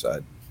Fantasy Pro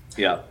side.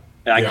 Yeah.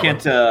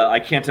 I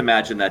can't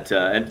imagine that.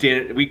 And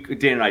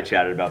Dan and I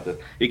chatted about this.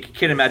 You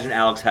can't imagine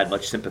Alex had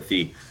much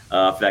sympathy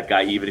for that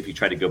guy, even if you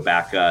tried to go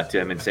back to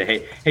him and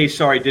say, "Hey,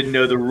 sorry, didn't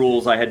know the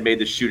rules. I had made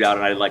the shootout,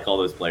 and I'd like all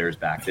those players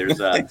back." There's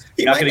you're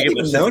not going to get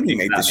much sympathy. He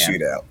made the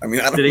shootout. I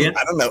mean, I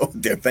don't know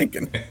what they're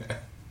thinking.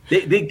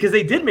 Because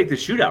they did make the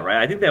shootout,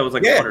 right? I think that was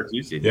like 1 or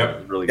 2 seed. Yeah,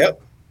 it was really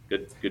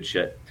good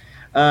shit.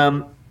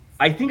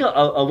 I think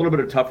a little bit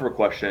of tougher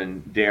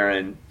question,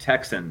 Darren.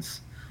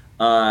 Texans.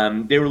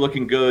 They were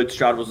looking good.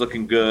 Stroud was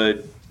looking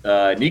good.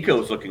 Nico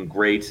was looking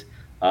great.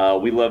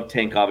 We love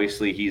Tank.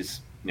 Obviously, he's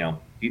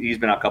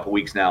been out a couple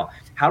weeks now.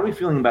 How are we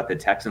feeling about the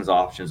Texans'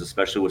 options,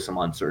 especially with some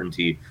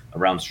uncertainty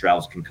around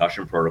Stroud's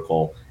concussion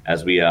protocol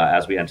as we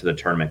enter the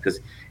tournament?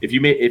 Because if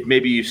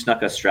maybe you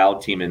snuck a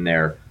Stroud team in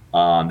there,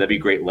 that'd be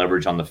great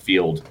leverage on the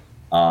field,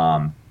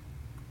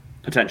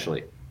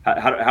 potentially.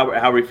 How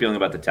are we feeling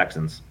about the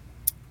Texans?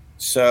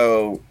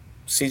 So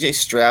CJ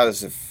Stroud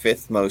is the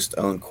 5th most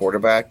owned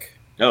quarterback.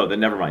 Oh, then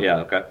never mind. Yeah,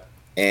 okay.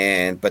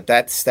 But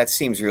that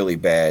seems really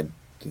bad.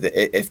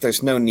 If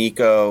there's no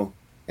Nico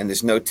and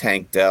there's no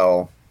Tank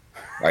Dell,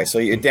 all right, so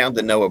you're down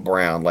to Noah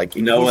Brown. Like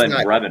Noah and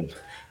Brevin.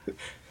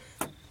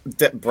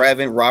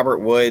 Brevin, Robert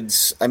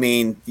Woods. I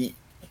mean,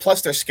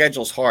 plus their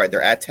schedule's hard.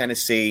 They're at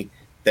Tennessee,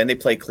 then they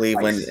play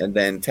Cleveland, and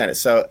then Tennessee.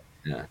 So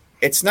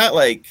it's not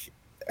like,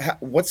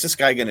 what's this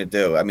guy going to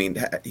do? I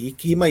mean,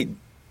 he might.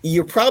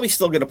 You're probably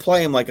still going to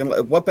play him. Like,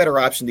 what better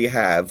option do you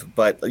have?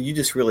 But you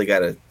just really got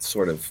to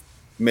sort of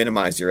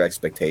minimize your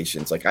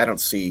expectations. Like I don't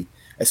see,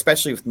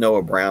 especially with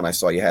Noah Brown, I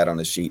saw you had on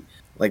the sheet.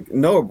 Like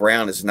Noah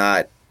Brown is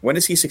not. When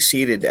has he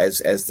succeeded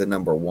as the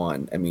number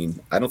one? I mean,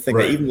 I don't think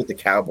that even with the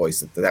Cowboys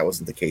that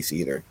wasn't the case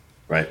either.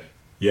 Right.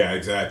 Yeah,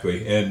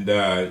 exactly. And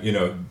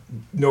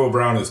Noah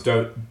Brown has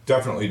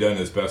definitely done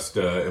his best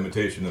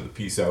imitation of the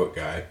peace out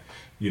guy.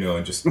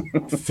 And just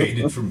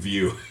faded from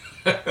view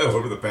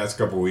over the past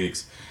couple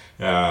weeks.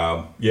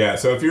 So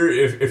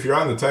if you're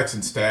on the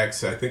Texan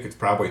stacks, I think it's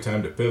probably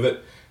time to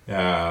pivot.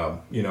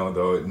 Though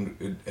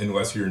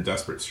unless you're in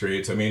desperate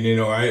straits. I mean,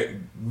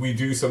 we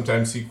do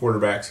sometimes see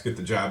quarterbacks get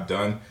the job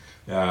done.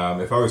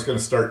 If I was going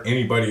to start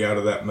anybody out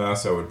of that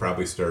mess, I would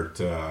probably start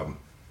the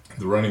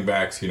running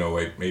backs.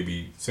 Like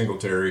maybe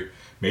Singletary,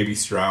 maybe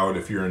Stroud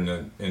if you're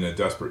in a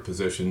desperate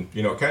position.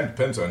 It kind of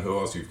depends on who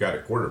else you've got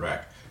at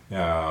quarterback.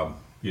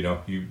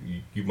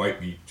 You might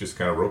be just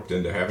kind of roped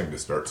into having to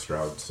start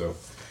Stroud. So.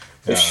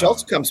 If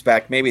Schultz comes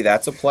back, maybe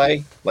that's a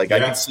play. Like I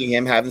can see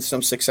him having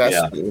some success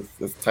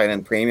with tight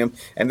end premium.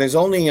 And there's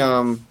only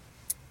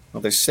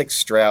there's 6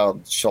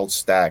 Stroud Schultz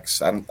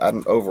stacks. I'm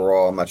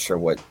overall I'm not sure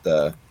what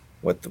the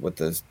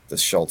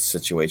Schultz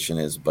situation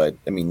is, but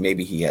I mean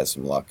maybe he has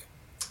some luck.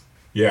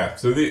 Yeah.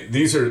 So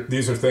these are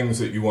things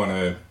that you want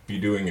to be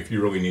doing if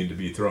you really need to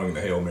be throwing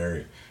the Hail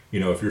Mary.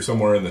 If you're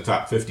somewhere in the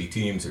top 50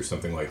 teams or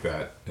something like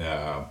that,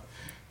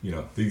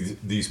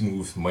 these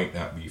moves might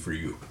not be for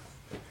you.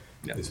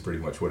 is pretty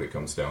much what it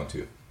comes down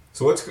to.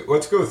 So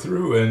let's go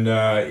through and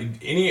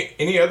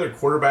any other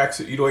quarterbacks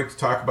that you'd like to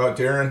talk about,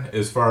 Darren,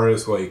 as far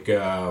as like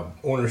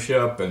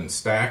ownership and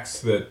stacks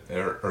that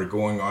are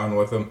going on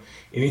with them.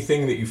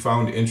 Anything that you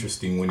found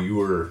interesting when you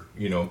were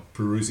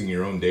perusing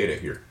your own data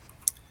here?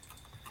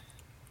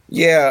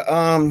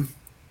 Yeah,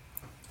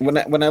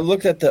 when I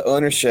looked at the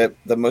ownership,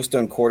 the most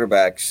owned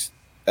quarterbacks,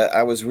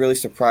 I was really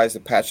surprised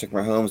that Patrick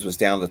Mahomes was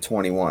down to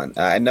 21.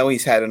 I know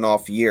he's had an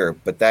off year,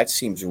 but that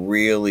seems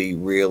really,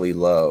 really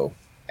low.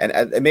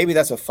 And maybe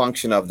that's a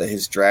function of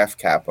his draft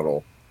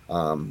capital.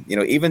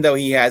 Even though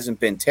he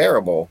hasn't been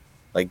terrible,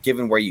 like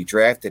given where you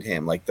drafted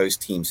him, like those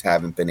teams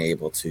haven't been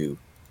able to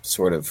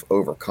sort of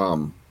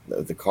overcome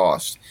the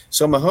cost.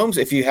 So Mahomes,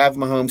 if you have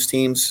Mahomes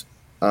teams,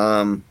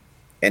 and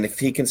if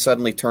he can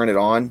suddenly turn it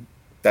on,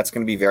 that's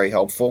going to be very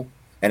helpful.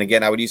 And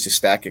again, I would use the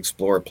Stack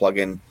Explorer, plug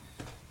in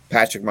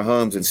Patrick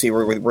Mahomes and see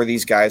where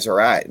these guys are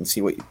at and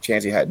see what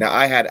chance he had. Now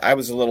I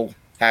was a little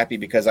happy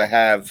because I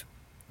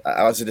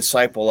was a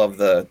disciple of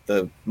the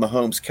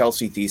Mahomes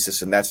Kelsey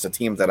thesis, and that's the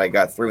team that I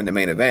got through in the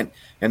main event.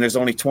 And there's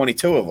only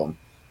 22 of them.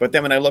 But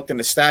then when I looked in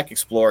the Stack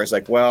Explorer, it's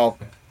like, well,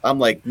 I'm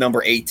like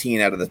number 18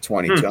 out of the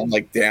 22. I'm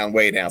like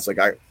way down. It's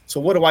like, so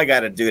what do I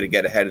got to do to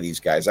get ahead of these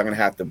guys? I'm going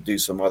to have to do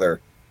some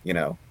other,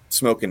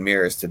 smoke and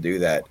mirrors to do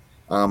that.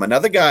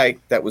 Another guy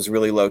that was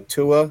really low,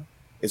 Tua,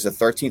 is the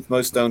 13th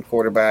most owned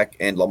quarterback,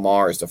 and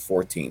Lamar is the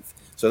 14th.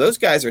 So those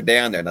guys are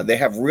down there. Now, they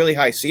have really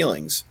high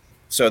ceilings.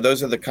 So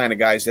those are the kind of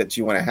guys that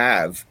you want to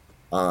have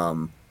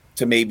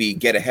to maybe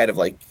get ahead of,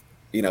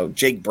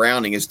 Jake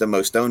Browning is the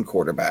most owned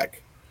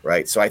quarterback,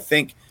 right? So I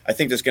think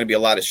there's going to be a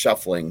lot of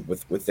shuffling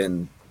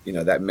within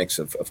that mix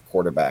of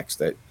quarterbacks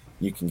that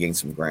you can gain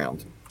some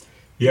ground.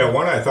 Yeah,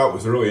 one I thought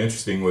was really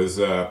interesting was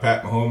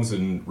Pat Mahomes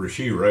and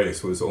Rashee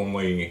Rice was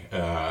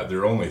there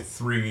are only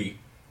 3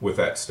 with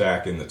that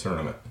stack in the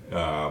tournament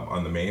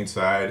on the main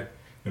side,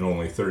 and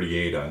only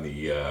 38 on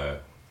the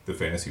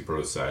Fantasy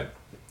Pros side.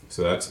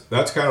 So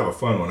that's kind of a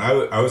fun one.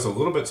 I was a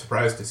little bit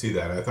surprised to see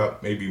that. I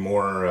thought maybe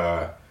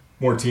more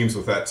teams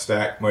with that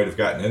stack might have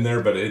gotten in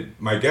there, but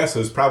my guess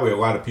is probably a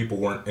lot of people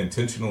weren't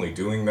intentionally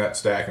doing that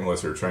stack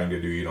unless they're trying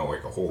to do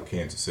like a whole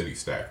Kansas City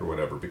stack or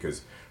whatever,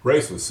 because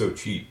Rice was so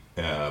cheap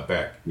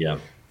back in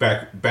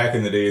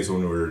the days when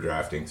we were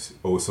drafting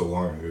so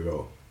long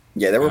ago.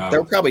 Yeah, there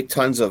were probably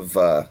tons of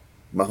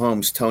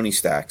Mahomes Tony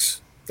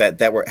stacks that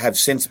have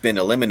since been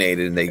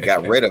eliminated and they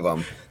got rid of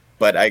them.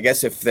 But I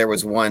guess if there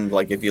was one,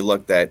 like if you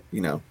looked at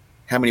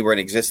how many were in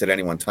existence at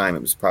any one time,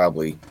 it was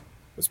probably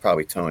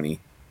Tony.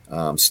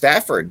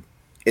 Stafford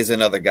is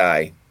another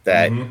guy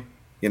that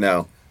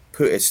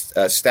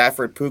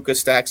Stafford Puka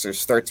stacks.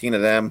 There's 13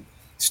 of them.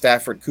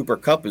 Stafford Cooper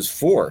Kupp is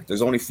 4.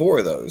 There's only 4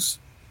 of those.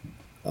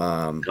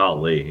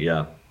 Golly,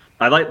 yeah.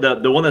 I like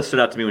the one that stood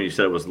out to me when you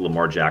said it was the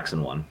Lamar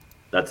Jackson one.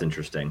 That's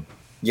interesting.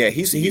 Yeah,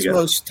 he's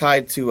most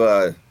tied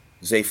to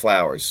Zay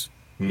Flowers.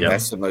 Yeah,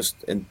 that's the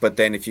most. But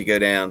then if you go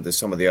down to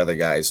some of the other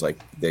guys, like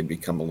they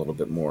become a little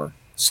bit more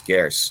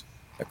scarce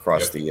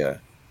across the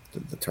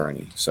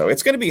tourney. So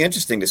it's going to be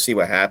interesting to see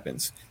what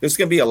happens. There's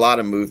going to be a lot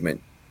of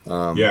movement.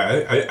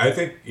 I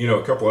think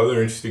a couple other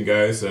interesting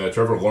guys.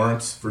 Trevor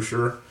Lawrence for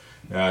sure,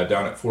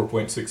 down at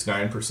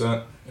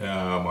 4.69%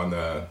 on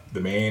the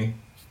main.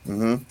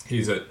 Mm-hmm.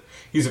 He's at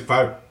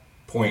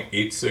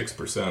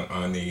 5.86%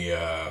 on the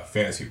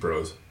Fantasy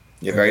Pros.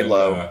 Yeah, very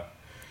low.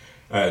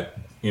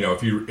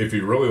 If you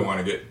really want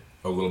to get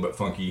a little bit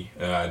funky,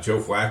 Joe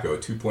Flacco,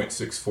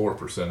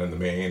 2.64% in the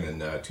main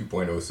and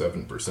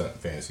 2.07%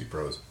 Fantasy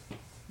Pros.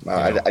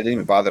 I didn't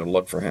even bother to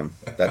look for him.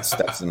 That's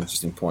an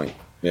interesting point.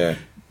 Yeah.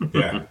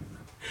 Yeah.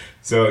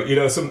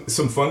 So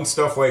some fun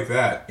stuff like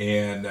that,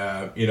 and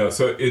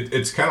so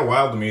it's kind of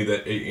wild to me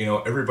that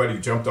everybody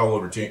jumped all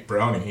over Jake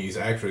Browning. He's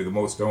actually the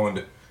most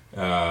owned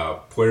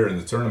player in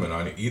the tournament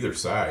on either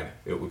side.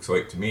 It looks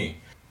like to me,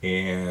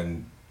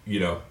 and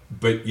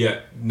but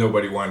yet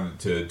nobody wanted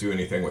to do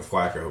anything with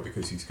Flacco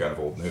because he's kind of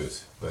old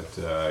news. But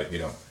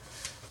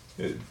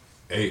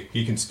hey,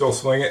 he can still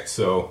sling it.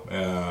 So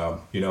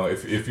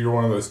if you're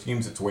one of those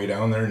teams that's way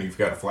down there and you've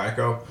got a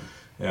Flacco,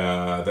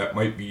 that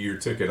might be your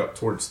ticket up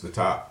towards the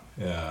top.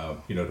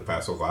 To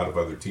pass a lot of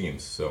other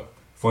teams. So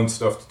fun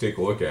stuff to take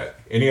a look at.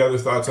 Any other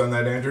thoughts on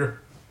that, Andrew?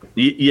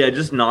 Yeah,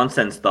 just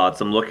nonsense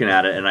thoughts. I'm looking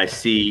at it and I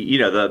see,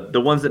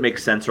 the ones that make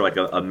sense are like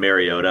a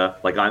Mariota.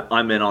 Like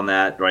I'm in on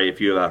that, right?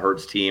 If you have a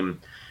Hurts team,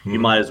 you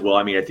might as well.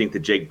 I mean, I think that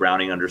Jake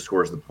Browning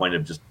underscores the point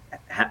of just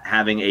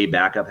having a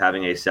backup,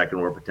 having a second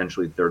or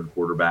potentially third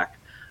quarterback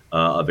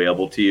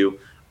available to you.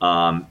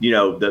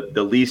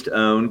 The least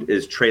owned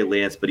is Trey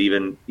Lance, but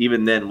even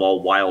then,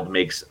 while Wild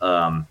makes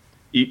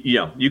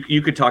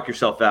you could talk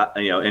yourself out,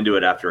 into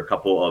it after a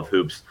couple of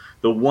hoops.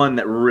 The one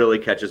that really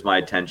catches my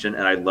attention,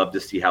 and I'd love to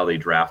see how they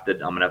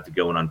drafted, I'm going to have to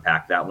go and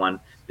unpack that one,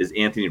 is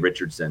Anthony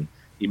Richardson.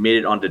 He made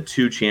it onto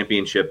 2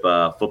 championship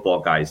football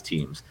guys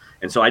teams.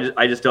 And so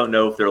I just don't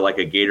know if they're like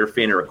a Gator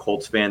fan or a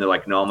Colts fan. They're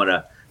like, no, I'm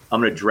going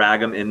to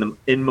drag him in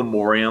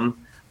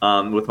memoriam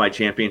with my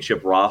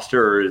championship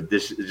roster, or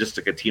this is just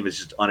like a team that's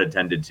just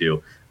unattended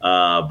to.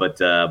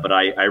 But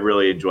I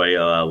really enjoy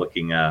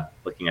looking at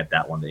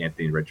that one, the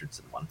Anthony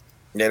Richardson one.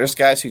 Yeah, there's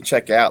guys who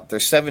check out.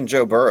 There's 7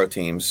 Joe Burrow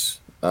teams.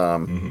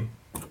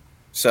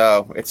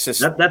 So it's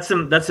just that's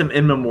some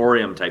in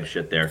memoriam type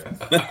shit there.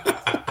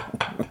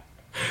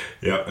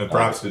 Yeah, and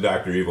props to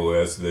Dr. Evil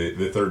as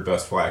the third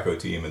best Flacco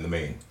team in the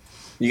main.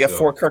 You got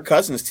 4 Kirk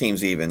Cousins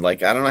teams even.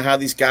 Like, I don't know how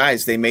these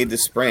guys, they made the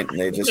sprint. And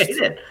they just They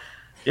did.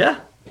 Yeah.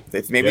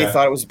 They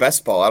thought it was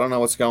best ball. I don't know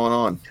what's going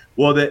on.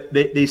 Well,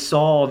 they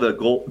saw the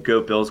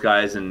Go Bills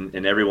guys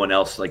and everyone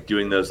else like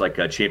doing those like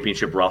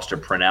championship roster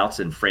printouts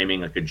and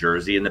framing like a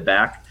jersey in the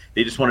back.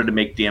 They just wanted to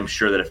make damn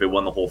sure that if they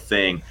won the whole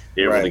thing,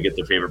 they were able to get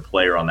their favorite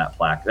player on that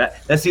plaque.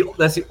 That's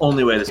the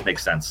only way this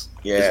makes sense.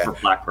 Yeah. Is for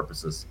plaque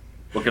purposes.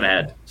 Looking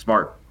ahead.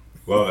 Smart.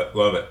 Love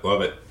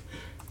it.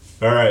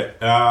 All right.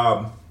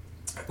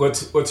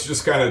 Let's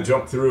just kind of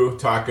jump through,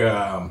 talk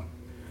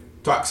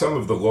some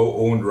of the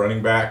low-owned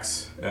running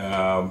backs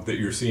that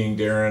you're seeing,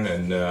 Darren,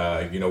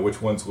 and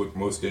which ones look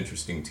most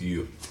interesting to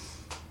you.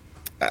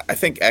 I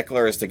think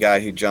Eckler is the guy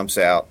who jumps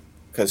out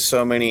because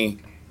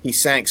he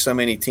sank so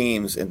many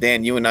teams. And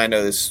Dan, you and I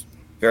know this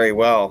very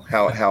well,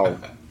 how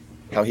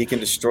he can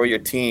destroy your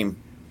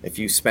team if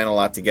you spend a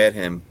lot to get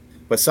him.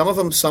 But some of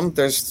them,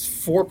 there's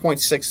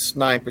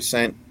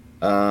 4.69%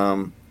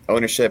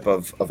 ownership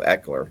of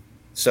Eckler.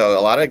 So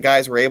a lot of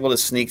guys were able to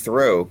sneak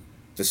through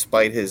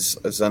despite his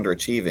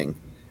underachieving.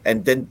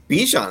 And then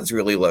Bijan's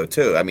really low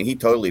too. I mean, he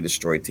totally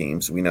destroyed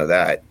teams. We know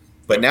that.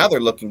 But now they're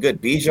looking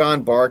good.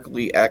 Bijan,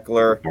 Barkley,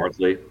 Eckler.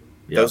 Barkley.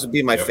 Yep. Those would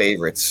be my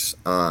favorites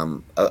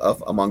among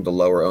the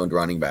lower owned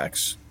running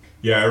backs.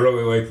 Yeah, I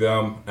really like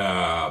them.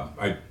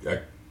 I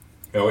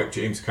like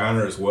James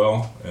Conner as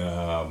well.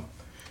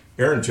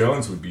 Aaron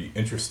Jones would be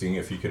interesting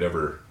if he could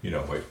ever,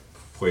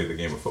 play the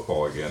game of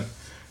football again.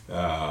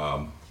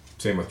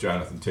 Same with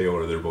Jonathan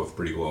Taylor. They're both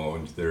pretty low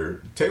owned.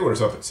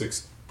 Taylor's up at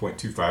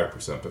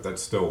 6.25%, but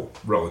that's still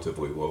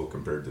relatively low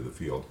compared to the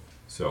field.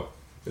 So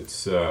it's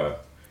some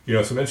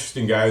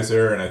interesting guys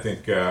there, and I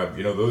think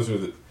those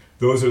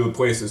are the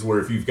places where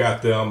if you've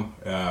got them,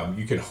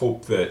 you can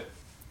hope that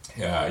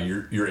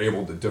you're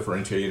able to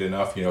differentiate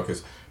enough.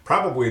 Because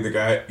probably the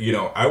guy,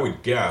 I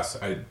would guess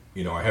I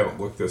haven't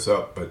looked this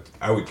up, but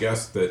I would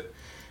guess that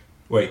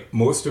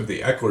most of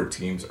the Eckler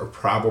teams are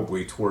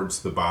probably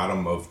towards the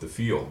bottom of the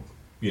field.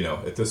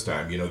 At this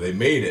time, they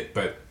made it,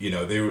 but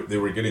they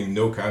were getting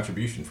no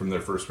contribution from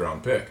their first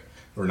round pick,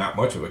 or not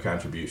much of a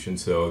contribution.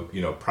 So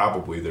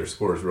probably their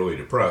score is really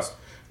depressed,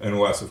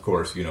 unless of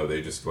course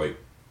they just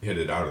hit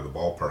it out of the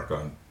ballpark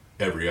on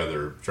every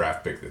other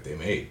draft pick that they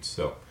made.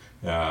 So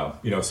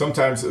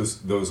sometimes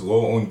those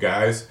low owned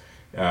guys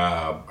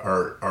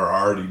are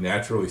already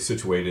naturally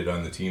situated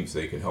on the teams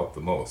they can help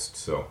the most.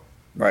 So.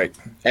 Right.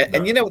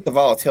 And with the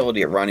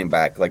volatility at running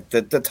back, like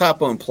the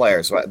top owned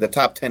players, the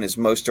top 10 is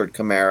Mostert,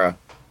 Kamara,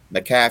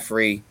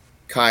 McCaffrey,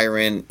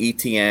 Kyron,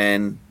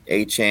 ETN,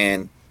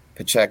 Achane,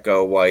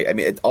 Pacheco, White. I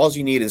mean, all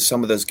you need is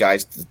some of those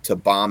guys to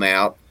bomb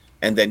out,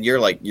 and then you're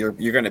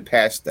going to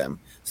pass them.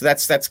 So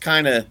that's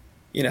kind of,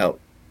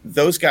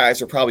 those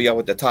guys are probably up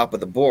at the top of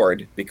the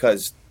board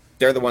because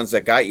they're the ones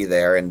that got you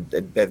there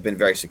and have been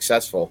very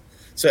successful.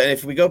 So and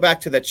if we go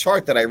back to that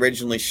chart that I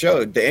originally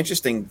showed, the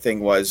interesting thing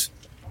was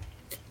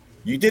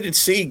you didn't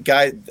see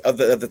guys of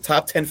the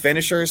top 10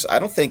 finishers. I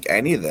don't think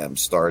any of them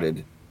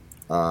started.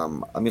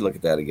 Let me look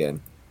at that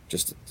again,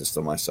 just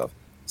to myself.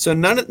 So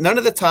none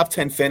of the top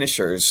 10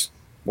 finishers.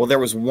 Well, there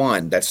was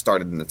one that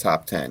started in the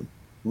top 10.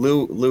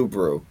 Lou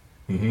Brew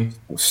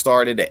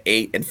started at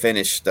 8 and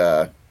finished.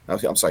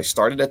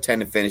 Started at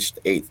 10 and finished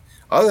 8th.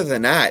 Other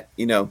than that,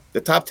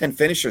 the top 10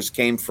 finishers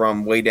came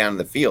from way down in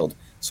the field.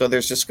 So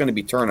there's just going to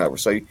be turnover.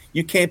 So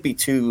you can't be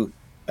too,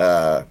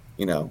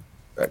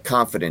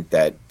 confident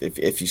that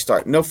if you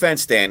start. No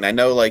offense, Dan. I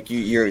know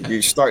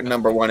you're starting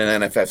number 1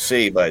 in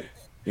NFFC, but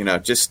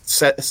just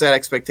set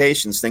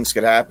expectations. Things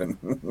could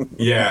happen.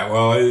 Yeah,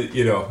 well,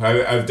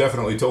 I've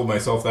definitely told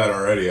myself that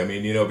already. I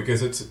mean,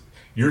 because it's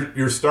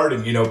you're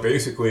starting.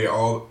 Basically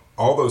all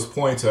those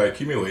points I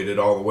accumulated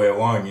all the way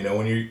along.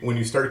 When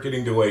you start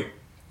getting to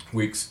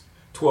weeks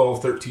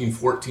 12, 13,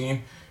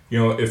 14.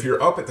 If you're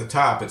up at the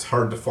top, it's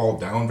hard to fall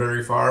down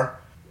very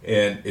far,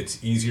 and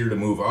it's easier to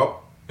move up.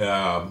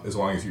 As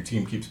long as your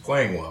team keeps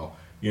playing well,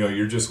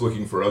 you're just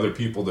looking for other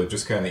people to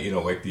just kind of,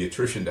 the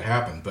attrition to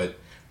happen. But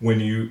when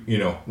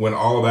when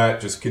all of that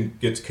just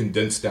gets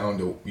condensed down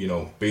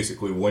to,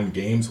 basically one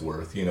game's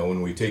worth,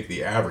 when we take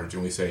the average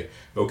and we say,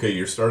 okay,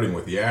 you're starting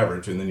with the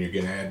average and then you're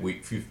going to add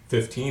week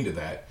 15 to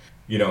that,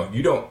 you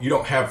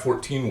don't have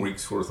 14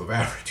 weeks worth of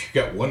average.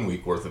 You got 1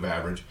 week worth of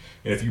average.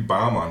 And if you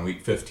bomb on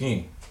week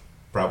 15,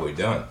 probably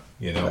done,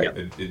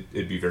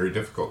 it'd be very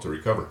difficult to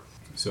recover.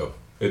 So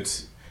and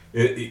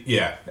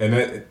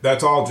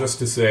that's all just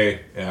to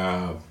say,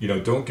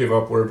 don't give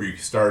up wherever you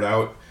start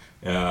out.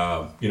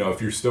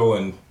 If you're still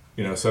in,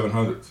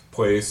 700th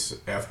place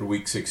after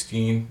week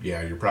 16,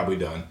 you're probably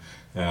done.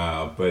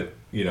 But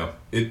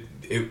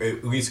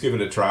at least give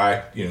it a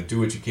try. Do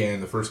what you can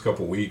in the first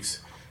couple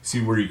weeks.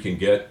 see where you can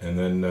get, and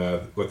then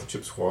let the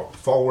chips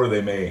fall where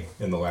they may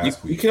in the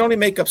last week. You can only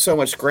make up so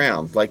much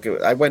ground. Like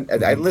I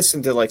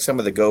listened to like some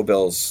of the Go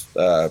Bills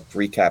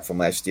recap from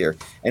last year,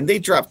 and they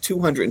dropped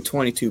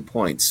 222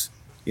 points.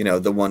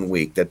 The 1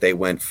 week that they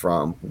went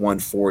from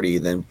 140,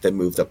 then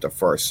moved up to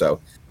first. So,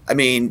 I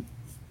mean,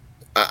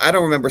 I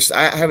don't remember.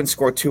 I haven't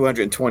scored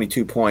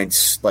 222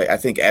 points like I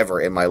think ever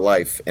in my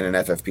life in an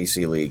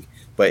FFPC league.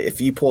 But if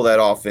you pull that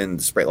off in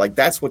the spring, like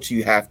that's what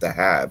you have to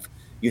have.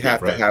 You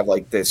have to have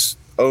like this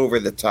over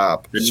the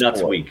top. The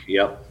nuts week.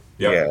 Yep.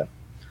 Yeah.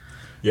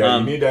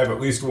 You need to have at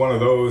least one of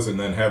those, and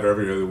then have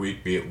every other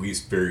week be at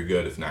least very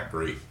good, if not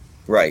great.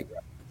 Right.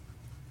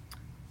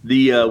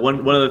 The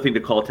one other thing to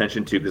call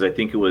attention to, because I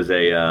think it was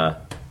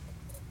a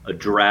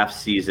draft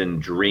season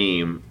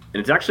dream, and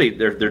it's actually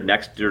they're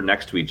next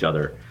to each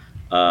other.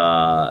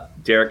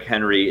 Derrick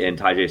Henry and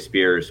Tyjae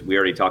Spears. We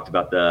already talked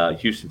about the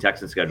Houston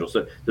Texans schedule,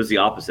 so there's the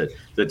opposite.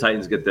 The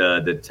Titans get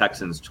the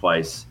Texans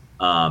twice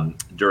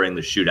during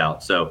the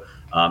shootout. So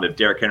if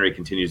Derrick Henry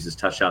continues his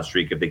touchdown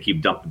streak, if they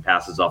keep dumping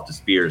passes off to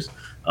Spears,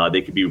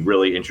 they could be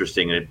really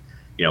interesting. And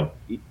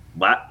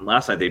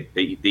last night they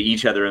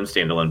each had their own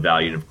standalone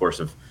value, and of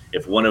course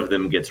if one of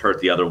them gets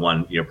hurt, the other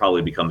one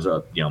probably becomes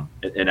an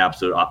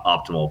absolute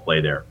optimal play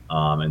there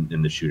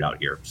in the shootout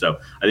here. So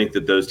I think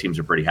that those teams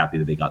are pretty happy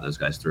that they got those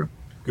guys through.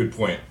 Good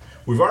point.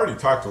 We've already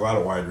talked a lot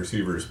of wide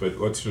receivers, but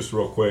let's just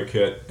real quick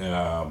hit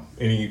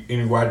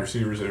any wide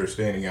receivers that are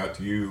standing out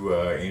to you,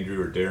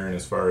 Andrew or Darren,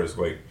 as far as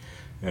like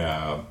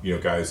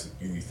guys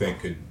you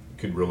think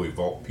could really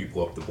vault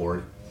people up the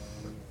board.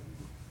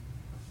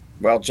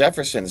 Well,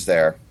 Jefferson's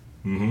there.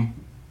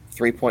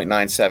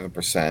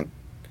 3.97%.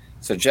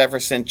 So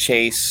Jefferson,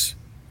 Chase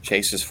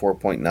is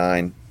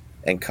 4.9,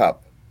 and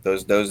Kupp.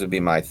 Those would be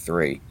my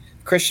three.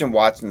 Christian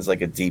Watson's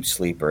like a deep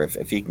sleeper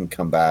if he can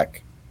come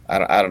back.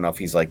 I don't know if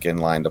he's like in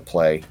line to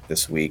play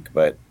this week,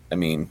 but I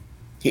mean,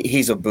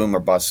 he's a boom or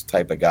bust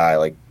type of guy.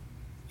 Like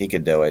he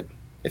could do it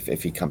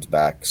if he comes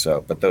back.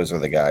 So, but those are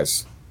the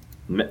guys.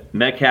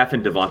 Metcalf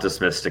and Devonta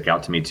Smith stick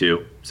out to me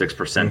too,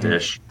 6%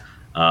 ish.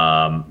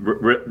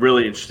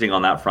 Really interesting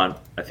on that front.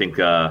 I think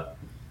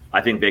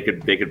they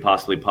could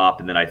possibly pop,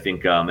 and then I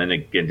think and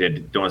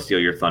again, don't want to steal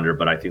your thunder,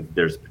 but I think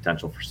there's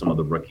potential for some of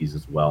the rookies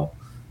as well.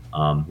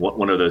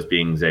 One of those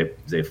being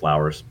Zay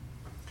Flowers.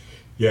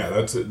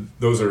 Yeah,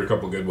 those are a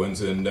couple good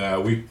ones, and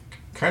we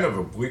kind of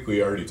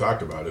obliquely already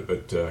talked about it,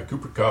 but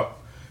Cooper Kupp,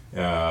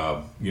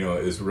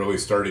 is really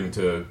starting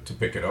to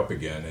pick it up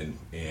again,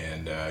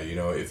 and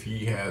if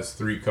he has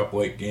 3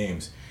 Kupp-like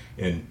games,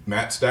 and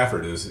Matt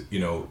Stafford is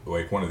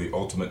like one of the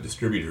ultimate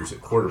distributors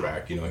at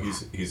quarterback.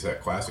 He's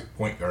that classic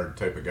point guard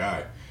type of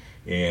guy,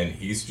 and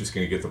he's just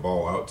going to get the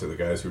ball out to the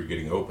guys who are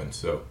getting open.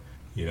 So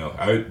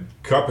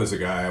Kupp is a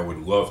guy I would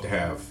love to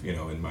have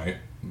in my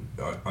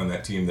on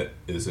that team that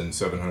is in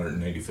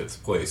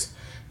 795th place.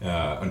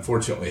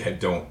 Unfortunately, I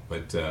don't,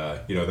 but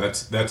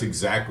that's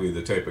exactly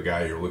the type of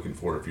guy you're looking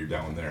for if you're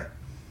down there.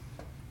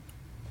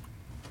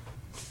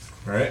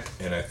 All right,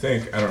 and I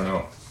don't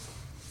know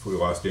if we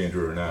lost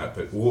Andrew or not,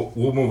 but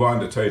we'll move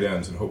on to tight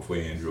ends, and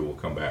hopefully Andrew will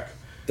come back.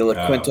 The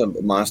La Quinta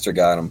monster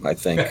got him, I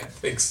think. I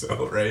think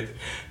so, right?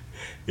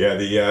 Yeah,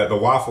 the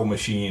waffle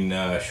machine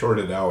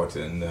shorted out,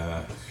 and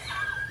I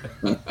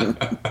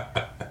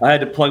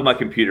had to plug my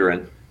computer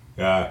in.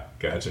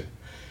 Gotcha.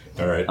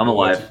 All right. I'm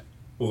alive.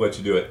 We'll let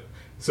you do it.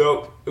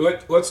 So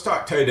let's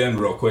talk tight end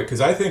real quick,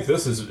 because I think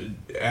this is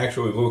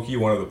actually low-key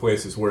one of the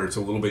places where it's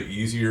a little bit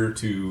easier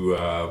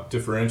to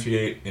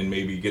differentiate and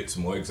maybe get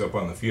some legs up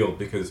on the field,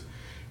 because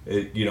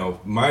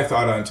my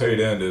thought on tight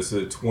end is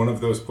it's one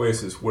of those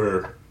places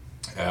where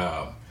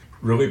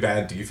really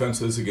bad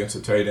defenses against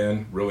a tight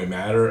end really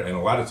matter, and a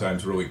lot of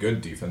times really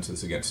good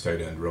defenses against tight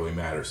end really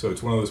matter. So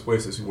it's one of those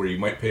places where you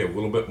might pay a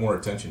little bit more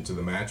attention to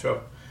the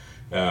matchup.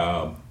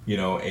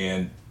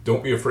 And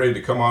don't be afraid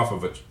to come off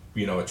of a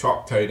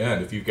chalk tight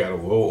end if you've got a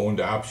low-owned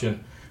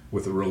option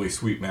with a really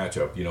sweet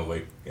matchup.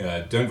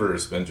 Denver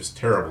has been just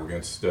terrible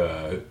against,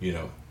 the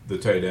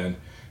tight end.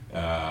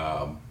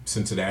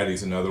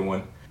 Cincinnati's another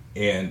one.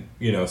 And,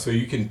 so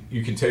you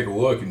can take a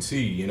look and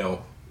see,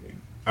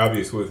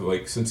 obviously with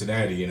like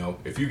Cincinnati,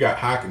 if you got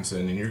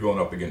Hawkinson and you're going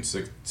up against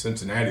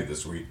Cincinnati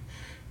this week,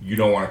 you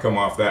don't want to come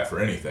off that for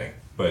anything.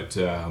 But,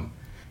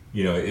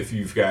 if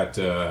you've got,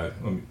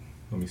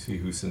 let me see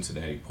who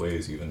Cincinnati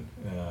plays even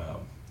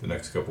the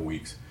next couple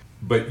weeks.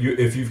 But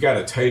if you've got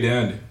a tight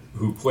end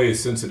who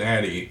plays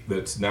Cincinnati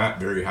that's not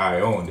very high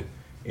owned,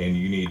 and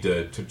you need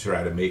to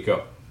try to make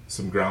up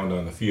some ground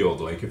on the field,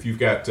 like if you've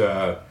got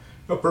a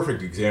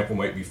perfect example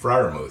might be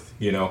Freiermuth.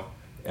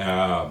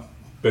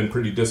 Been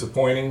pretty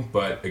disappointing,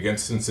 but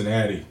against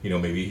Cincinnati,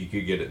 maybe he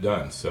could get it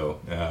done.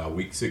 So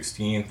week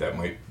 16, that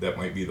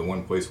might be the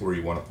one place where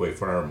you want to play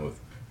Freiermuth.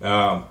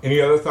 Any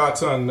other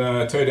thoughts on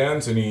tight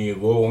ends? Any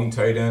low-owned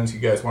tight ends you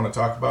guys want to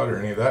talk about, or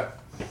any of that?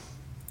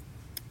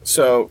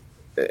 So,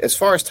 as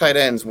far as tight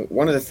ends,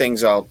 one of the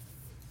things I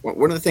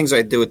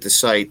do at the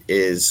site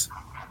is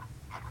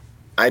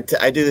I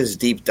do this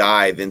deep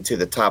dive into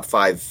the top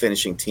 5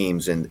 finishing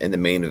teams in the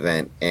main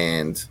event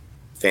and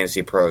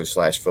Fantasy Pros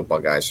 / football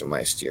guys from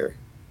last year.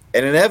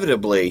 And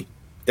inevitably,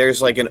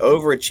 there's like an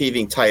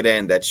overachieving tight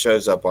end that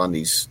shows up on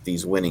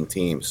these winning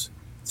teams.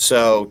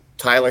 So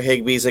Tyler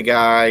Higbee's a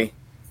guy,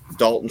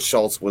 Dalton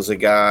Schultz was a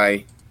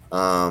guy,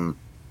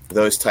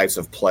 those types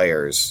of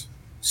players.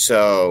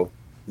 So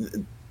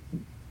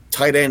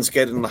tight ends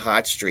get in the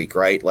hot streak,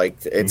 right? Like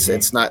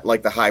it's not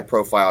like the high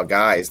profile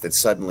guys that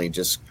suddenly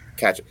just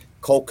catch it.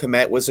 Cole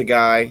Kmet was a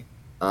guy,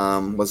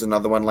 was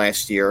another one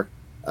last year.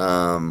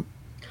 Well,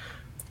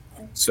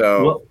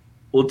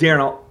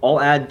 Darren, I'll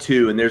add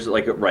too, and there's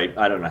like right.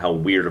 I don't know how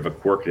weird of a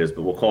quirk it is,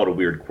 but we'll call it a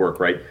weird quirk,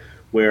 right?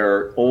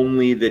 Where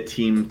only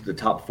the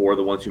top four,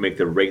 the ones who make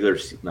the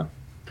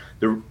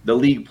the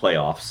league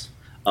playoffs,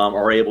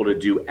 are able to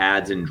do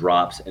adds and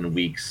drops in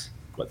weeks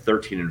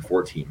 13 and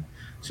 14.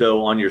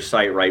 So on your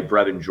site, right,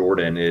 Brevin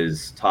Jordan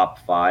is top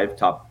 5,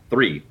 top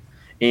 3,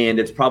 and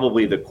it's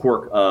probably the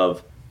quirk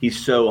of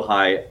he's so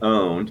high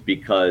owned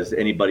because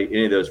any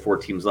of those 4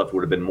 teams left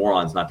would have been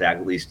morons not to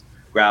at least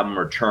grab him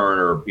or turn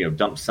or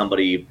dump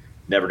somebody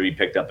never to be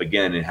picked up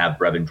again and have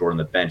Brevin Jordan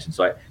on the bench. And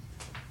so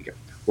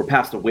we're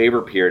past the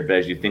waiver period, but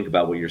as you think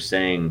about what you're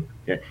saying,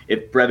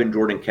 if Brevin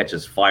Jordan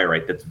catches fire,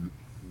 right, that's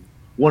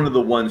one of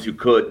the ones who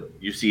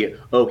you see,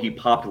 he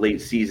popped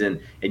late season,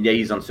 and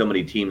he's on so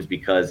many teams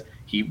because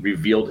he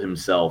revealed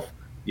himself,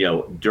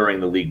 during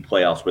the league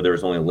playoffs where there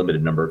was only a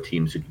limited number of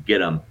teams who could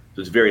get him.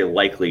 So it's very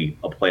likely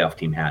a playoff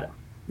team had him.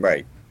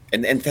 Right.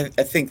 And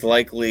I think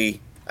likely,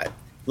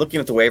 looking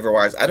at the waiver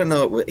wires, I don't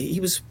know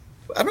if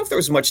there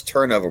was much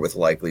turnover with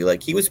Likely.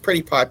 Like, he was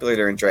pretty popular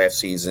during draft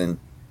season,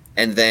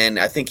 and then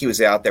I think he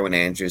was out there when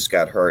Andrews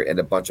got hurt, and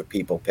a bunch of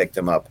people picked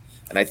him up.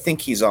 And I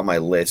think he's on my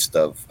list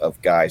of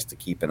guys to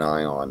keep an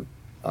eye on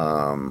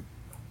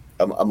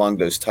among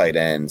those tight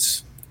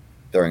ends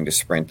during the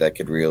sprint that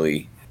could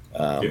really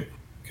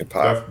could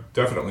pop.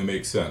 Definitely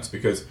makes sense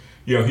because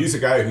he's a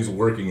guy who's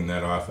working in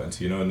that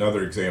offense.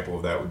 Another example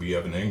of that would be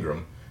Evan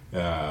Ingram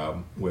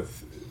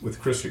with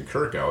Christian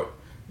Kirk out.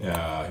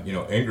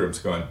 Ingram's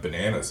gone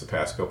bananas the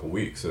past couple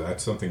weeks, so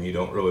that's something you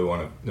don't really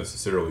want to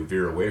necessarily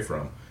veer away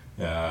from.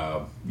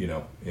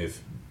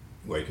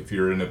 If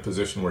you're in a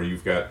position where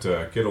you've got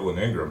Kittle and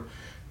Ingram,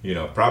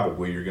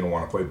 probably you're going to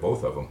want to play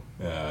both of them.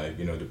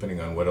 Depending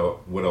on what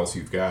else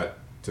you've got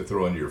to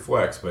throw into your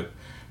flex. But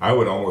I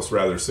would almost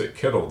rather sit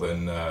Kittle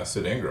than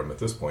sit Ingram at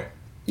this point.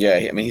 Yeah,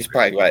 I mean, he's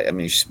probably right. I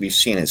mean, we've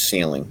seen his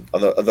ceiling.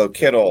 Although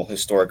Kittle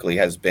historically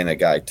has been a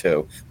guy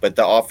too, but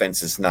the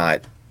offense is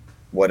not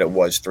what it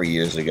was 3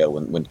 years ago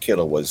when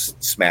Kittle was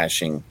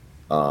smashing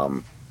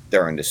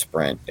during the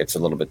sprint. It's a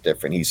little bit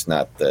different. He's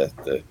not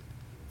the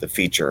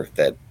feature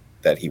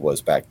that he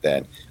was back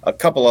then. A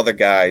couple other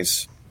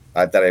guys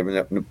that I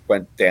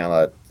went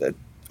down.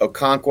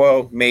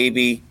 Okonkwo,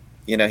 maybe.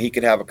 He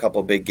could have a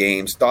couple big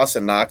games.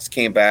 Dawson Knox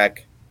came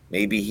back.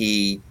 Maybe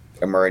he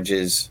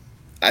emerges.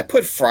 I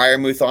put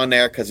Freiermuth on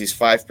there because he's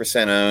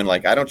 5% owned.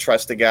 Like, I don't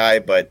trust the guy,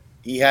 but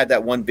he had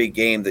that one big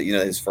game that,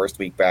 his first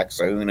week back,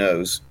 so who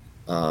knows.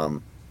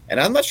 And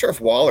I'm not sure if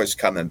Waller's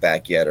coming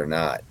back yet or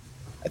not.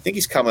 I think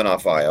he's coming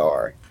off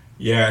IR.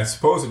 Yeah,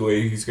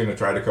 supposedly he's going to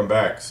try to come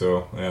back.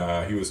 So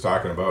he was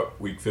talking about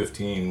week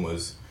 15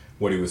 was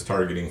what he was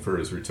targeting for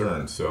his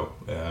return. So,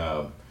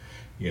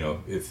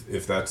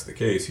 if that's the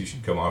case, he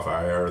should come off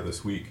IR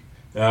this week.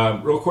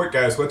 Real quick,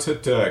 guys, let's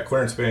hit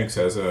Clarence Banks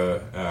has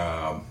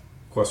a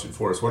question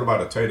for us. What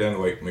about a tight end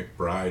like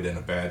McBride in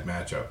a bad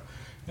matchup?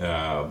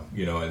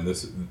 And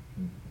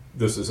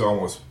this is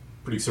almost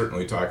pretty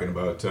certainly talking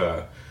about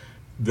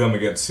them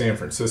against San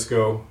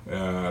Francisco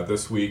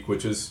this week,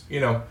 which is,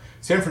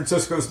 San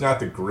Francisco's not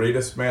the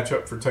greatest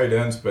matchup for tight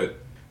ends, but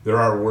there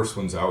are worse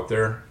ones out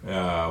there.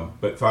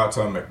 But thoughts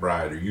on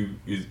McBride?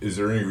 Is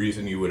there any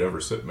reason you would ever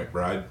sit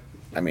McBride?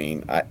 I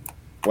mean,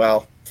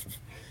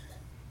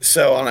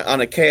 so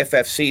on a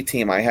KFFC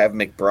team, I have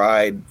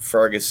McBride,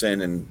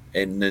 Ferguson,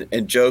 and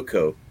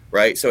Njoku,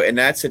 right? So in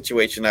that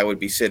situation, I would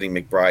be sitting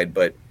McBride,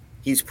 but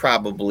he's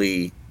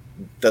probably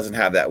doesn't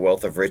have that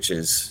wealth of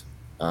riches.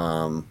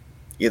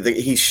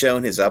 He's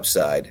shown his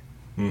upside.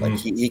 Mm-hmm. Like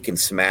he can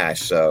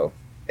smash. So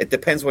it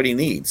depends what he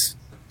needs.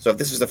 So if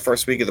this is the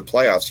first week of the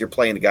playoffs, you're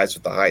playing the guys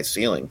with the highest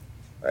ceiling,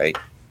 right?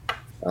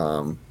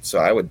 So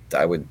I would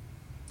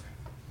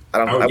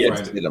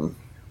sit him.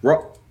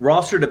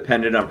 Roster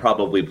dependent, I'm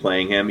probably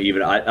playing him.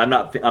 Even I'm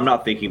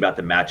not thinking about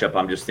the matchup.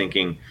 I'm just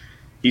thinking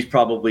he's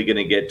probably going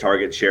to get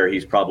target share.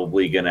 He's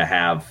probably going to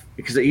have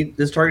because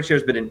his target share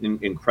has been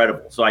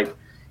incredible. So and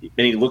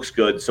he looks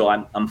good. So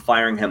I'm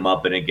firing him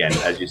up. And again,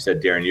 as you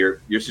said, Darren,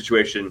 your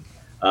situation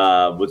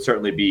would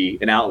certainly be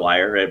an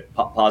outlier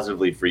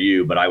positively for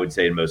you, but I would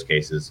say in most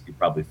cases you're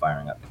probably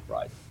firing up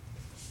McBride.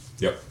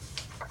 Yep,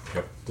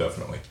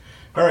 definitely.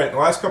 All right, in the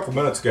last couple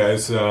minutes,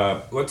 guys,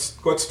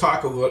 let's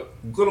talk a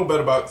little bit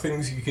about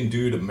things you can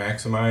do to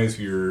maximize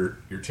your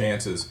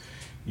chances,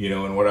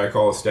 in what I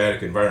call a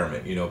static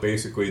environment.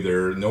 Basically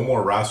there are no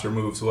more roster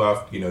moves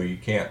left. You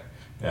can't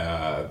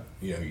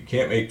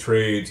make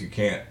trades, you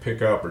can't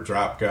pick up or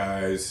drop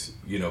guys.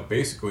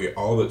 Basically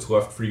all that's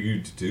left for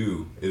you to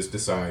do is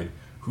decide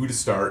who to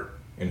start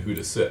and who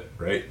to sit,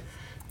 right?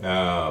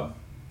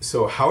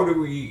 So how do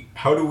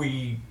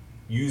we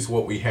use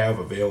what we have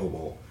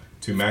available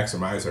to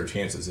maximize our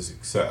chances of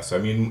success. I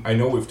mean, I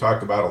know we've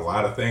talked about a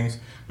lot of things,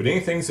 but any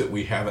things that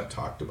we haven't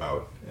talked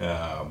about,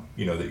 that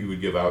you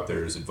would give out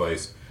there as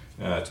advice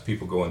to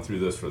people going through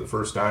this for the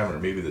first time or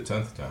maybe the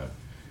 10th time.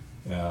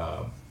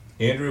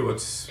 Andrew,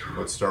 let's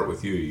start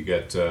with you. You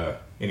got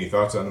any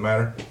thoughts on the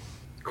matter?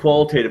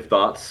 Qualitative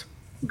thoughts.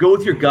 Go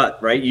with your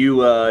gut, right? You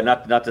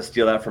not to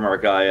steal that from our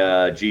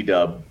guy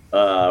G-Dub,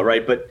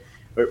 right? But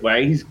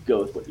right, he's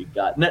go with what you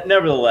got.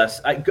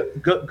 Nevertheless,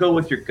 go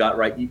with your gut,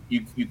 right?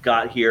 You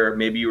got here.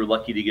 Maybe you were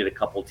lucky to get a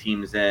couple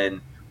teams in.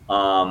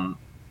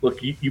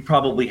 Look, you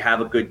probably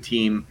have a good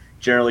team.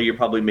 Generally, you're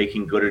probably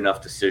making good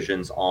enough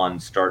decisions on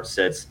start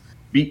sits.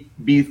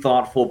 Be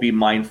thoughtful, be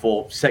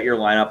mindful, set your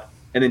lineup,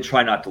 and then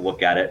try not to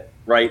look at it,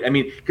 right? I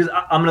mean, because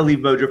I'm going to leave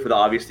Mojo for the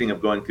obvious thing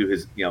of going through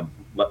his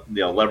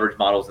leverage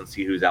models and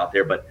see who's out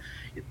there, but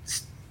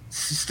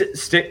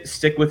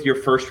stick with your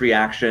first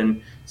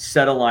reaction,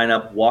 set a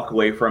lineup, walk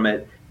away from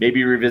it,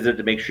 maybe revisit it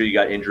to make sure you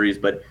got injuries,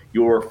 but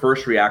your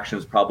first reaction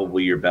is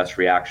probably your best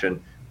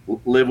reaction.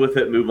 Live with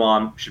it, move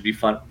on. Should be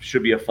fun.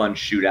 Should be a fun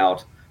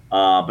shootout,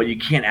 but you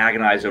can't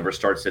agonize over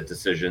start sit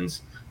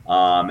decisions.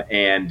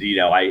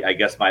 I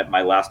guess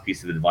my last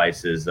piece of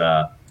advice is,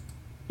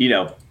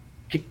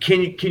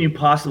 can you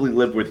possibly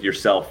live with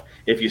yourself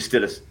if you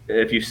sit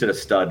a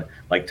stud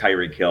like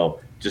Tyreek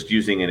Hill? Just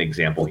using an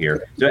example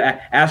here. So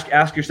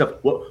ask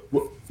yourself,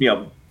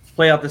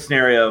 play out the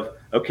scenario of,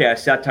 okay, I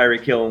sat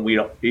Tyreek Hill and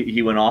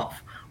he went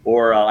off,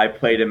 or I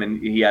played him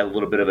and he had a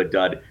little bit of a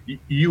dud.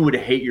 You would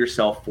hate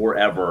yourself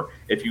forever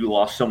if you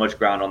lost so much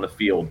ground on the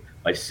field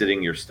by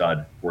sitting your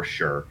stud, for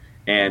sure.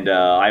 And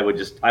I would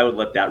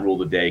let that rule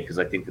the day, because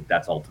I think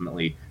that's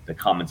ultimately the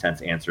common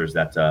sense answers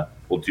that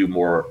will do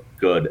more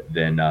good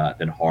than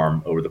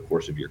harm over the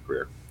course of your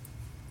career.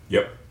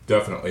 Yep,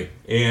 definitely.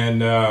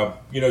 And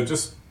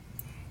just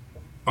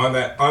on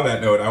that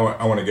note,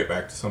 I want to get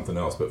back to something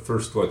else. But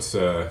first, let's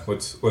let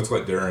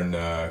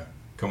Darren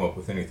come up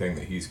with anything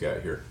that he's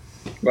got here.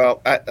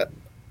 Well,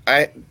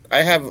 I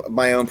have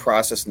my own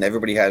process, and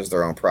everybody has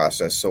their own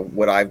process. So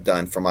what I've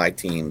done for my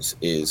teams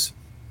is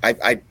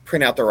I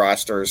print out the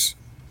rosters,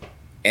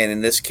 and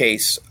in this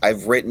case,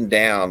 I've written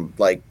down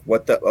like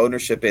what the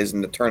ownership is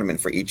in the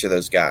tournament for each of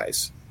those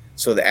guys,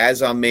 so that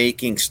as I'm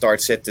making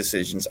start-sit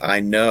decisions,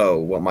 I know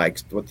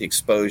what the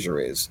exposure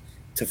is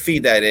to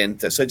feed that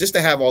into. So just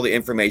to have all the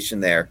information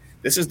there,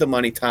 this is the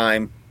money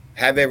time.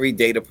 Have every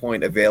data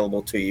point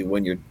available to you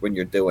when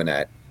you're doing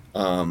that,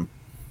 and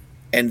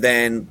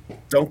then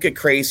don't get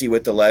crazy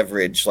with the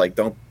leverage. Like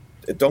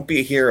don't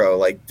be a hero.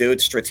 Like do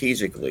it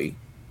strategically.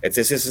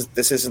 This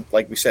isn't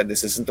like we said.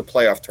 This isn't the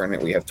playoff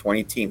tournament. We have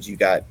 20 teams.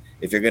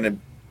 If you're going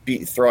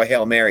to throw a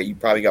Hail Mary, you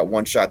probably got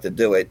one shot to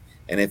do it,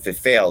 and if it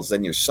fails,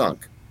 then you're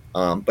sunk.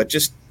 But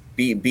just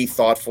be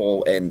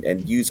thoughtful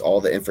and use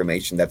all the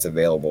information that's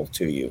available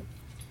to you.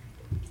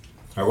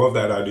 I love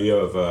that idea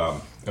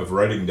of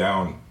writing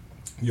down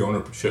the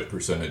ownership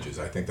percentages.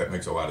 I think that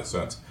makes a lot of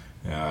sense.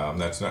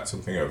 That's not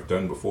something I've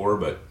done before,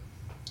 but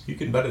you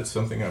can bet it's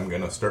something I'm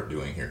going to start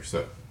doing here.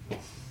 So.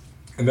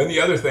 And then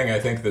the other thing I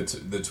think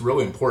that's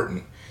really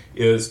important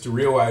is to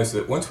realize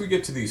that once we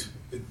get to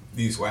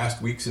these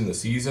last weeks in the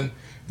season,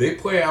 they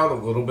play out a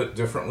little bit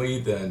differently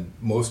than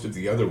most of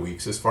the other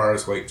weeks as far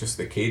as like just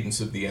the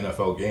cadence of the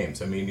NFL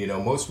games. I mean,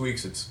 most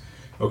weeks it's,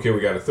 okay, we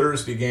got a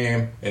Thursday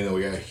game, and then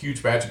we got a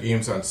huge batch of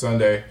games on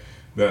Sunday,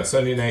 then a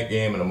Sunday night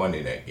game and a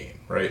Monday night game,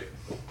 right?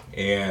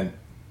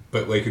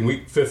 But like in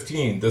week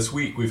 15, this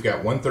week, we've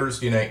got one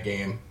Thursday night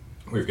game,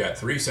 we've got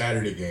 3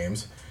 Saturday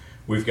games,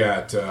 we've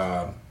got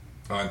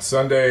on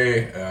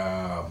Sunday,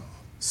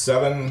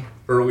 7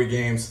 early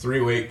games,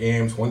 3 late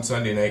games, 1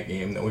 Sunday night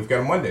game, then we've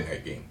got a Monday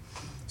night game.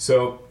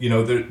 So,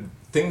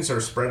 things are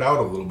spread out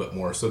a little bit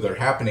more, so they're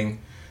happening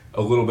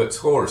a little bit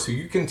slower. So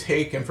you can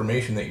take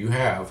information that you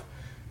have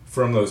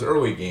from those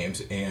early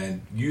games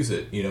and use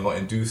it,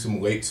 and do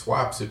some late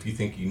swaps if you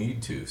think you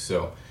need to.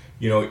 So,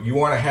 you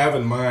want to have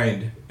in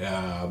mind,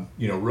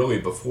 really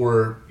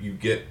before you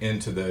get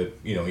into the,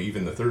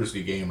 even the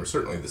Thursday game or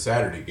certainly the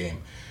Saturday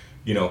game,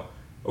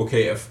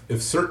 okay,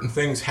 if certain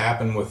things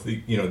happen with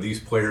the,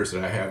 these players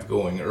that I have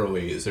going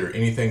early, is there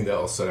anything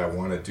else that I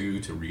want to do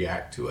to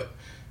react to it?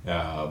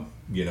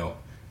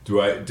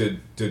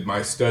 Did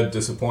my stud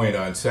disappoint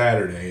on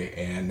Saturday,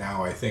 and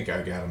now I think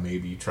I got to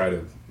maybe try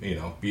to,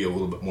 be a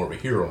little bit more of a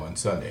hero on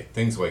Sunday,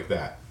 things like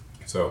that.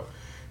 So,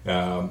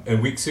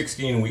 and week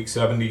 16 and week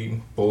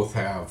 17 both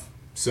have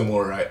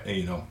similar,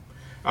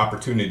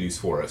 opportunities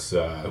for us.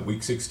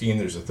 Week 16,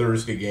 there's a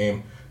Thursday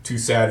game, 2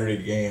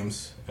 Saturday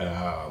games.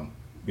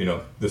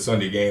 The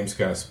Sunday games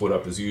kind of split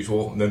up as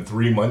usual, and then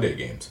 3 Monday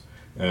games.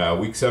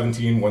 Week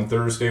 17, 1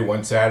 Thursday,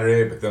 1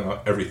 Saturday, but then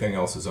everything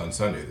else is on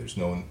Sunday. There's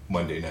no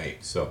Monday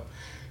night. So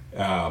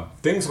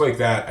things like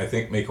that, I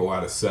think, make a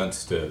lot of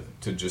sense to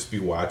just be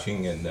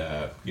watching and,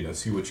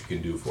 see what you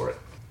can do for it.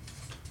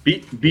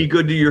 Be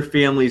good to your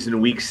families in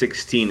week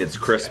 16. It's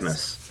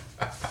Christmas.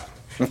 Yes.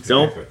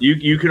 Exactly.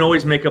 You can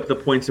always make up the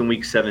points in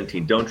week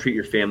 17. Don't treat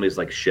your families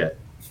like shit.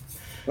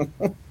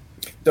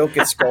 Don't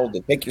get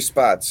scolded. Pick your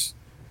spots.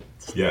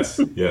 Yes,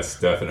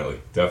 definitely.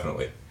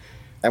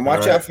 And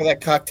watch All out right. for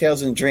that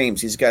Cocktails and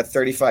Dreams. He's got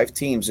 35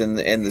 teams in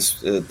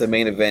the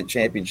main event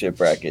championship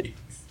bracket.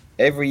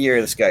 Every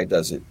year, this guy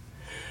does it.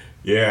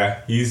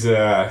 Yeah, he's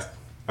I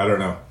don't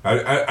know.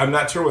 I'm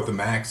not sure what the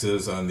max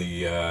is on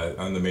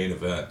the main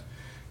event.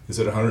 Is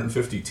it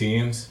 150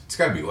 teams? It's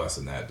got to be less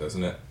than that,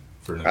 doesn't it?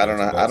 For an I don't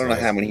know. event I don't know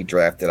that how many he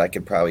drafted. I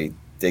could probably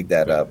dig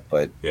that up,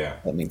 but Yeah,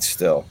 I mean,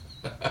 still,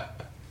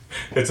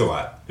 it's a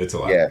lot. It's a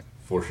lot. Yeah.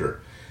 For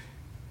sure.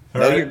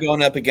 All no, right. you're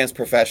going up against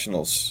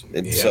professionals,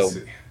 and Yes, so act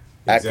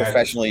exactly.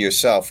 professionally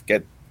yourself.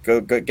 Get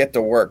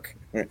to work.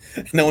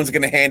 No one's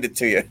going to hand it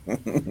to you.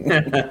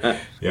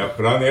 Yeah,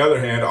 but on the other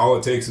hand, all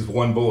it takes is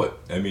one bullet.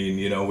 I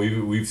mean,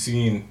 we've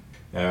seen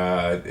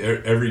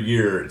every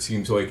year. It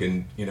seems like,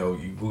 you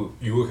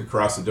look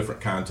across the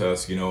different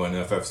contests, in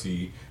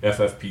FFC,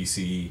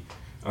 FFPC,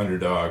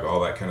 underdog,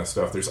 all that kind of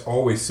stuff. There's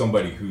always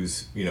somebody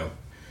who's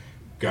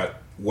got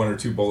one or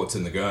two bullets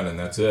in the gun, and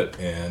that's it,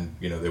 and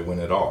they win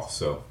it all.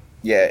 So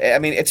Yeah, I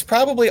mean, it's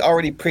probably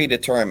already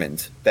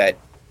predetermined that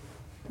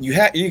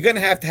you're going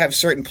to have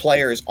certain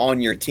players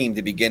on your team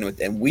to begin with,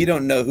 and we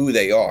don't know who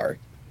they are.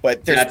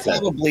 But there's That's it.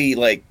 probably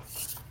like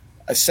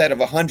a set of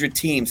 100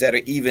 teams that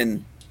are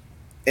even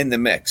in the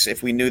mix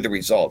if we knew the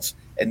results.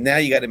 And now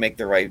you got to make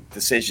the right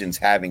decisions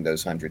having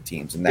those 100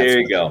 teams. And that's There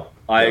you go.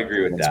 I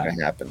agree with what's that. going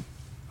to happen.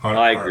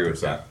 I agree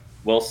with that.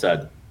 Well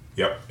said.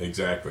 Yep,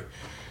 exactly.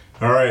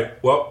 All right.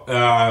 Well,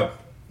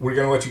 we're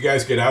going to let you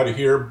guys get out of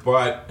here,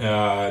 but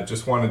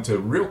just wanted to,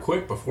 real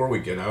quick before we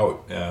get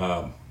out,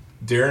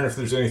 Darren, if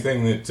there's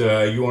anything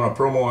that you want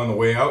to promo on the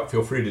way out,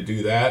 feel free to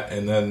do that.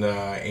 And then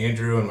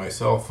Andrew and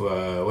myself,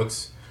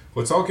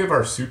 let's all give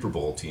our Super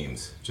Bowl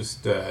teams,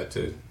 just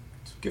to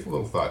give a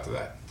little thought to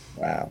that.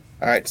 Wow.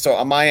 All right. So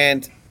on my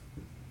end,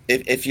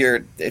 if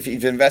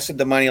you've invested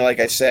the money, like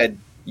I said,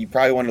 you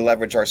probably want to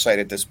leverage our site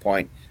at this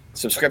point.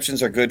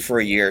 Subscriptions are good for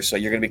a year, so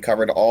you're going to be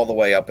covered all the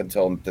way up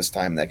until this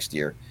time next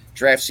year.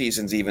 Draft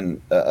season's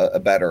even a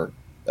better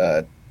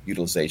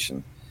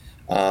utilization.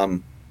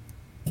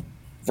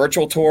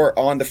 Virtual tour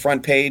on the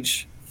front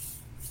page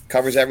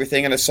covers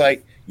everything on the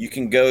site. You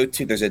can go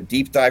to, there's a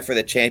deep dive for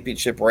the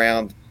championship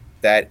round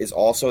that is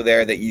also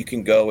there that you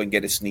can go and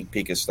get a sneak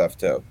peek of stuff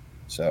too.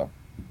 So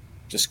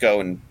just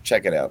go and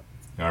check it out.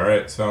 All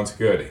right, sounds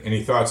good.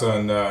 Any thoughts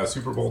on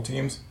Super Bowl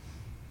teams?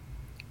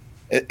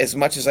 As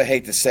much as I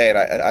hate to say it,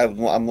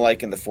 I'm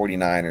liking the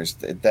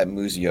 49ers, that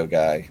Muzio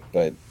guy,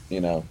 but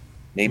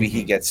maybe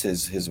he gets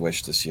his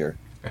wish this year.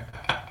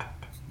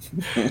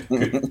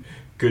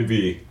 Could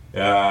be.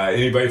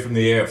 Anybody from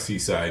the AFC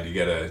side?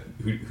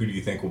 Who do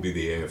you think will be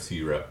the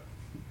AFC rep?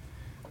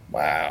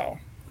 Wow.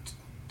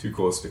 Too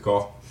close to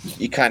call?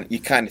 You kind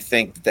of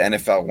think that the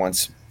NFL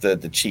wants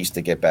the Chiefs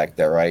to get back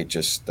there, right?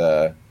 Just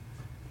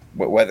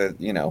whether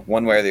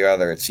one way or the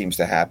other, it seems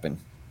to happen.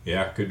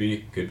 Yeah, could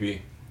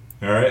be.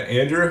 All right,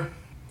 Andrew,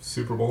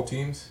 Super Bowl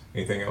teams.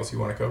 Anything else you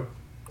want to cover?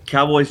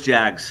 Cowboys,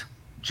 Jags.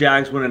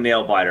 Jags win a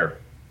nail biter.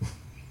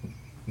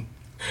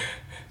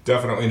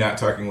 Definitely not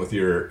talking with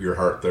your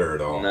heart there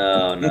at all.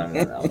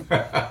 No.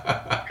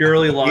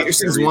 Purely lost.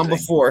 Peterson's won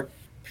before.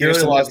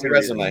 Peterson lost the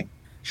resume.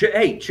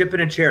 Hey, chip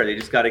in a chair. They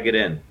just got to get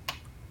in.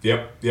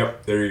 Yep.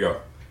 There you go.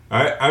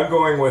 I'm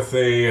going with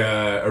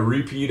a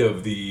repeat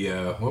of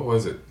the what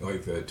was it,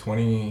 like the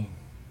 20?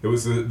 It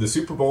was the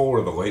Super Bowl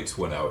where the lights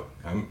went out.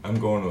 I'm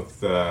going with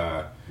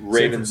San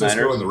Ravens,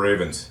 Francisco Niners? and the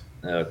Ravens.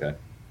 Okay.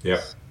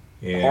 Yep.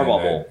 And,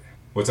 Harbaugh Bowl.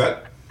 What's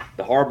that?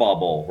 The Harbaugh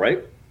Bowl,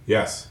 right?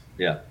 Yes.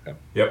 Yeah. Okay.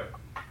 Yep.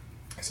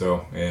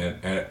 So and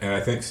I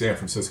think San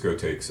Francisco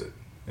takes it.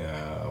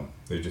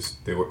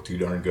 They look too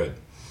darn good.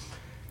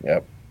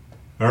 Yep.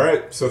 All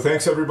right, so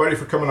thanks everybody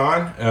for coming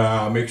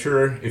on. Make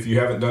sure, if you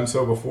haven't done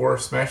so before,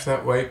 smash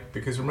that like,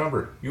 because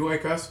remember, you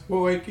like us,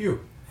 we'll like you.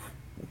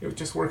 It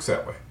just works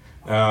that way.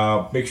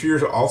 Make sure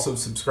you're also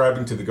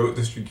subscribing to the Goat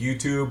District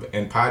YouTube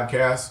and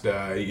podcast.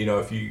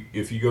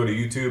 If you go to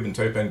YouTube and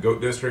type in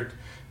Goat District,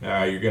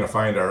 you're going to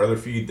find our other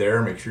feed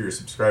there. Make sure you're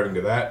subscribing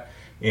to that.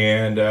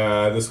 And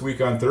this week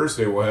on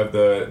Thursday, we'll have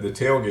the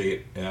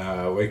tailgate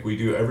like we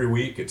do every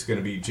week. It's going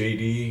to be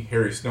JD,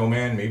 Harry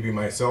Snowman, maybe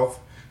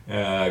myself,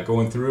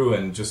 going through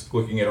and just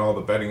looking at all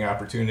the betting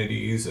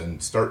opportunities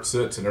and start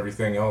sits and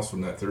everything else from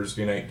that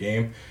Thursday night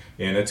game.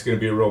 And it's going to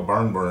be a real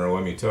barn burner,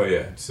 let me tell you.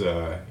 It's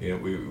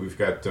we've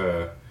got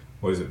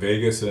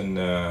Vegas and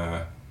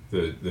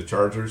the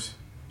Chargers,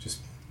 just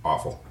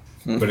awful.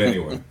 But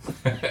anyway,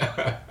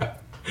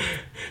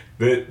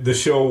 the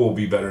show will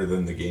be better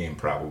than the game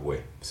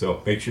probably.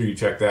 So make sure you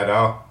check that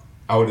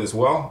out as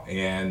well.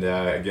 And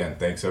again,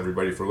 thanks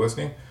everybody for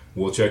listening.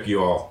 We'll check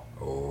you all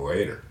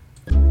later.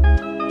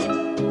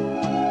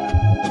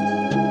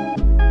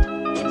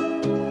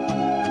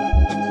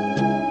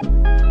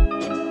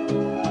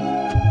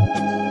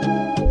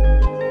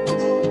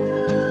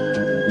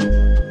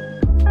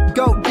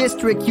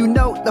 district, you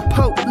know the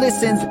Pope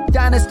listens.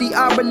 Dynasty,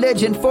 our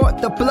religion, for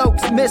the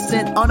blokes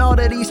missing. On all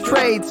of these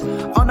trades,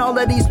 on all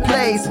of these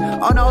plays,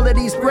 on all of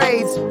these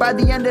grades. By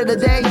the end of the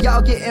day,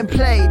 y'all getting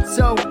played.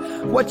 So,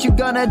 what you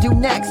gonna do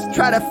next?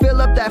 Try to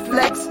fill up that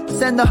flex?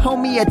 Send the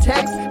homie a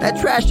text?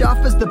 That trash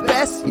offer's the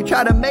best? You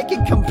try to make it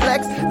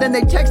complex, then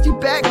they text you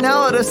back. Now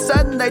all of a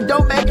sudden, they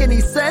don't make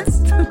any sense.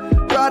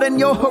 Broaden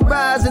your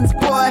horizons,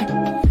 boy.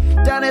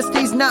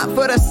 Dynasty's not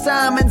for the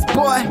Simons,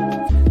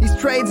 boy. These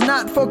trades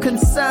not for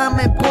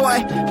consignment,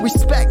 boy.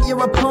 Respect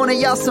your opponent,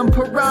 y'all some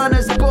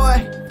piranhas,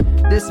 boy.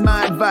 This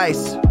my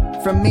advice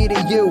from me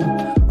to you.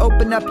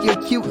 Open up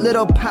your cute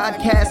little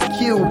podcast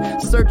queue.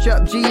 Search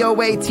up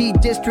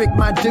GOAT District,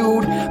 my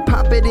dude.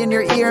 Pop it in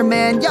your ear,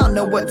 man. Y'all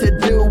know what to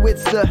do.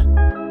 It's the...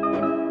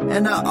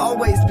 And I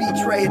always be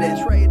traded.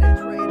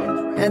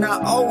 And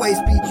I always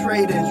be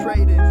traded.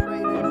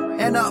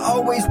 And I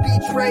always be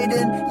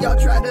trading. Y'all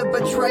try to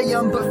betray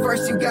them, but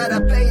first you gotta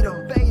bait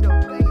them.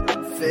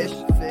 Fish.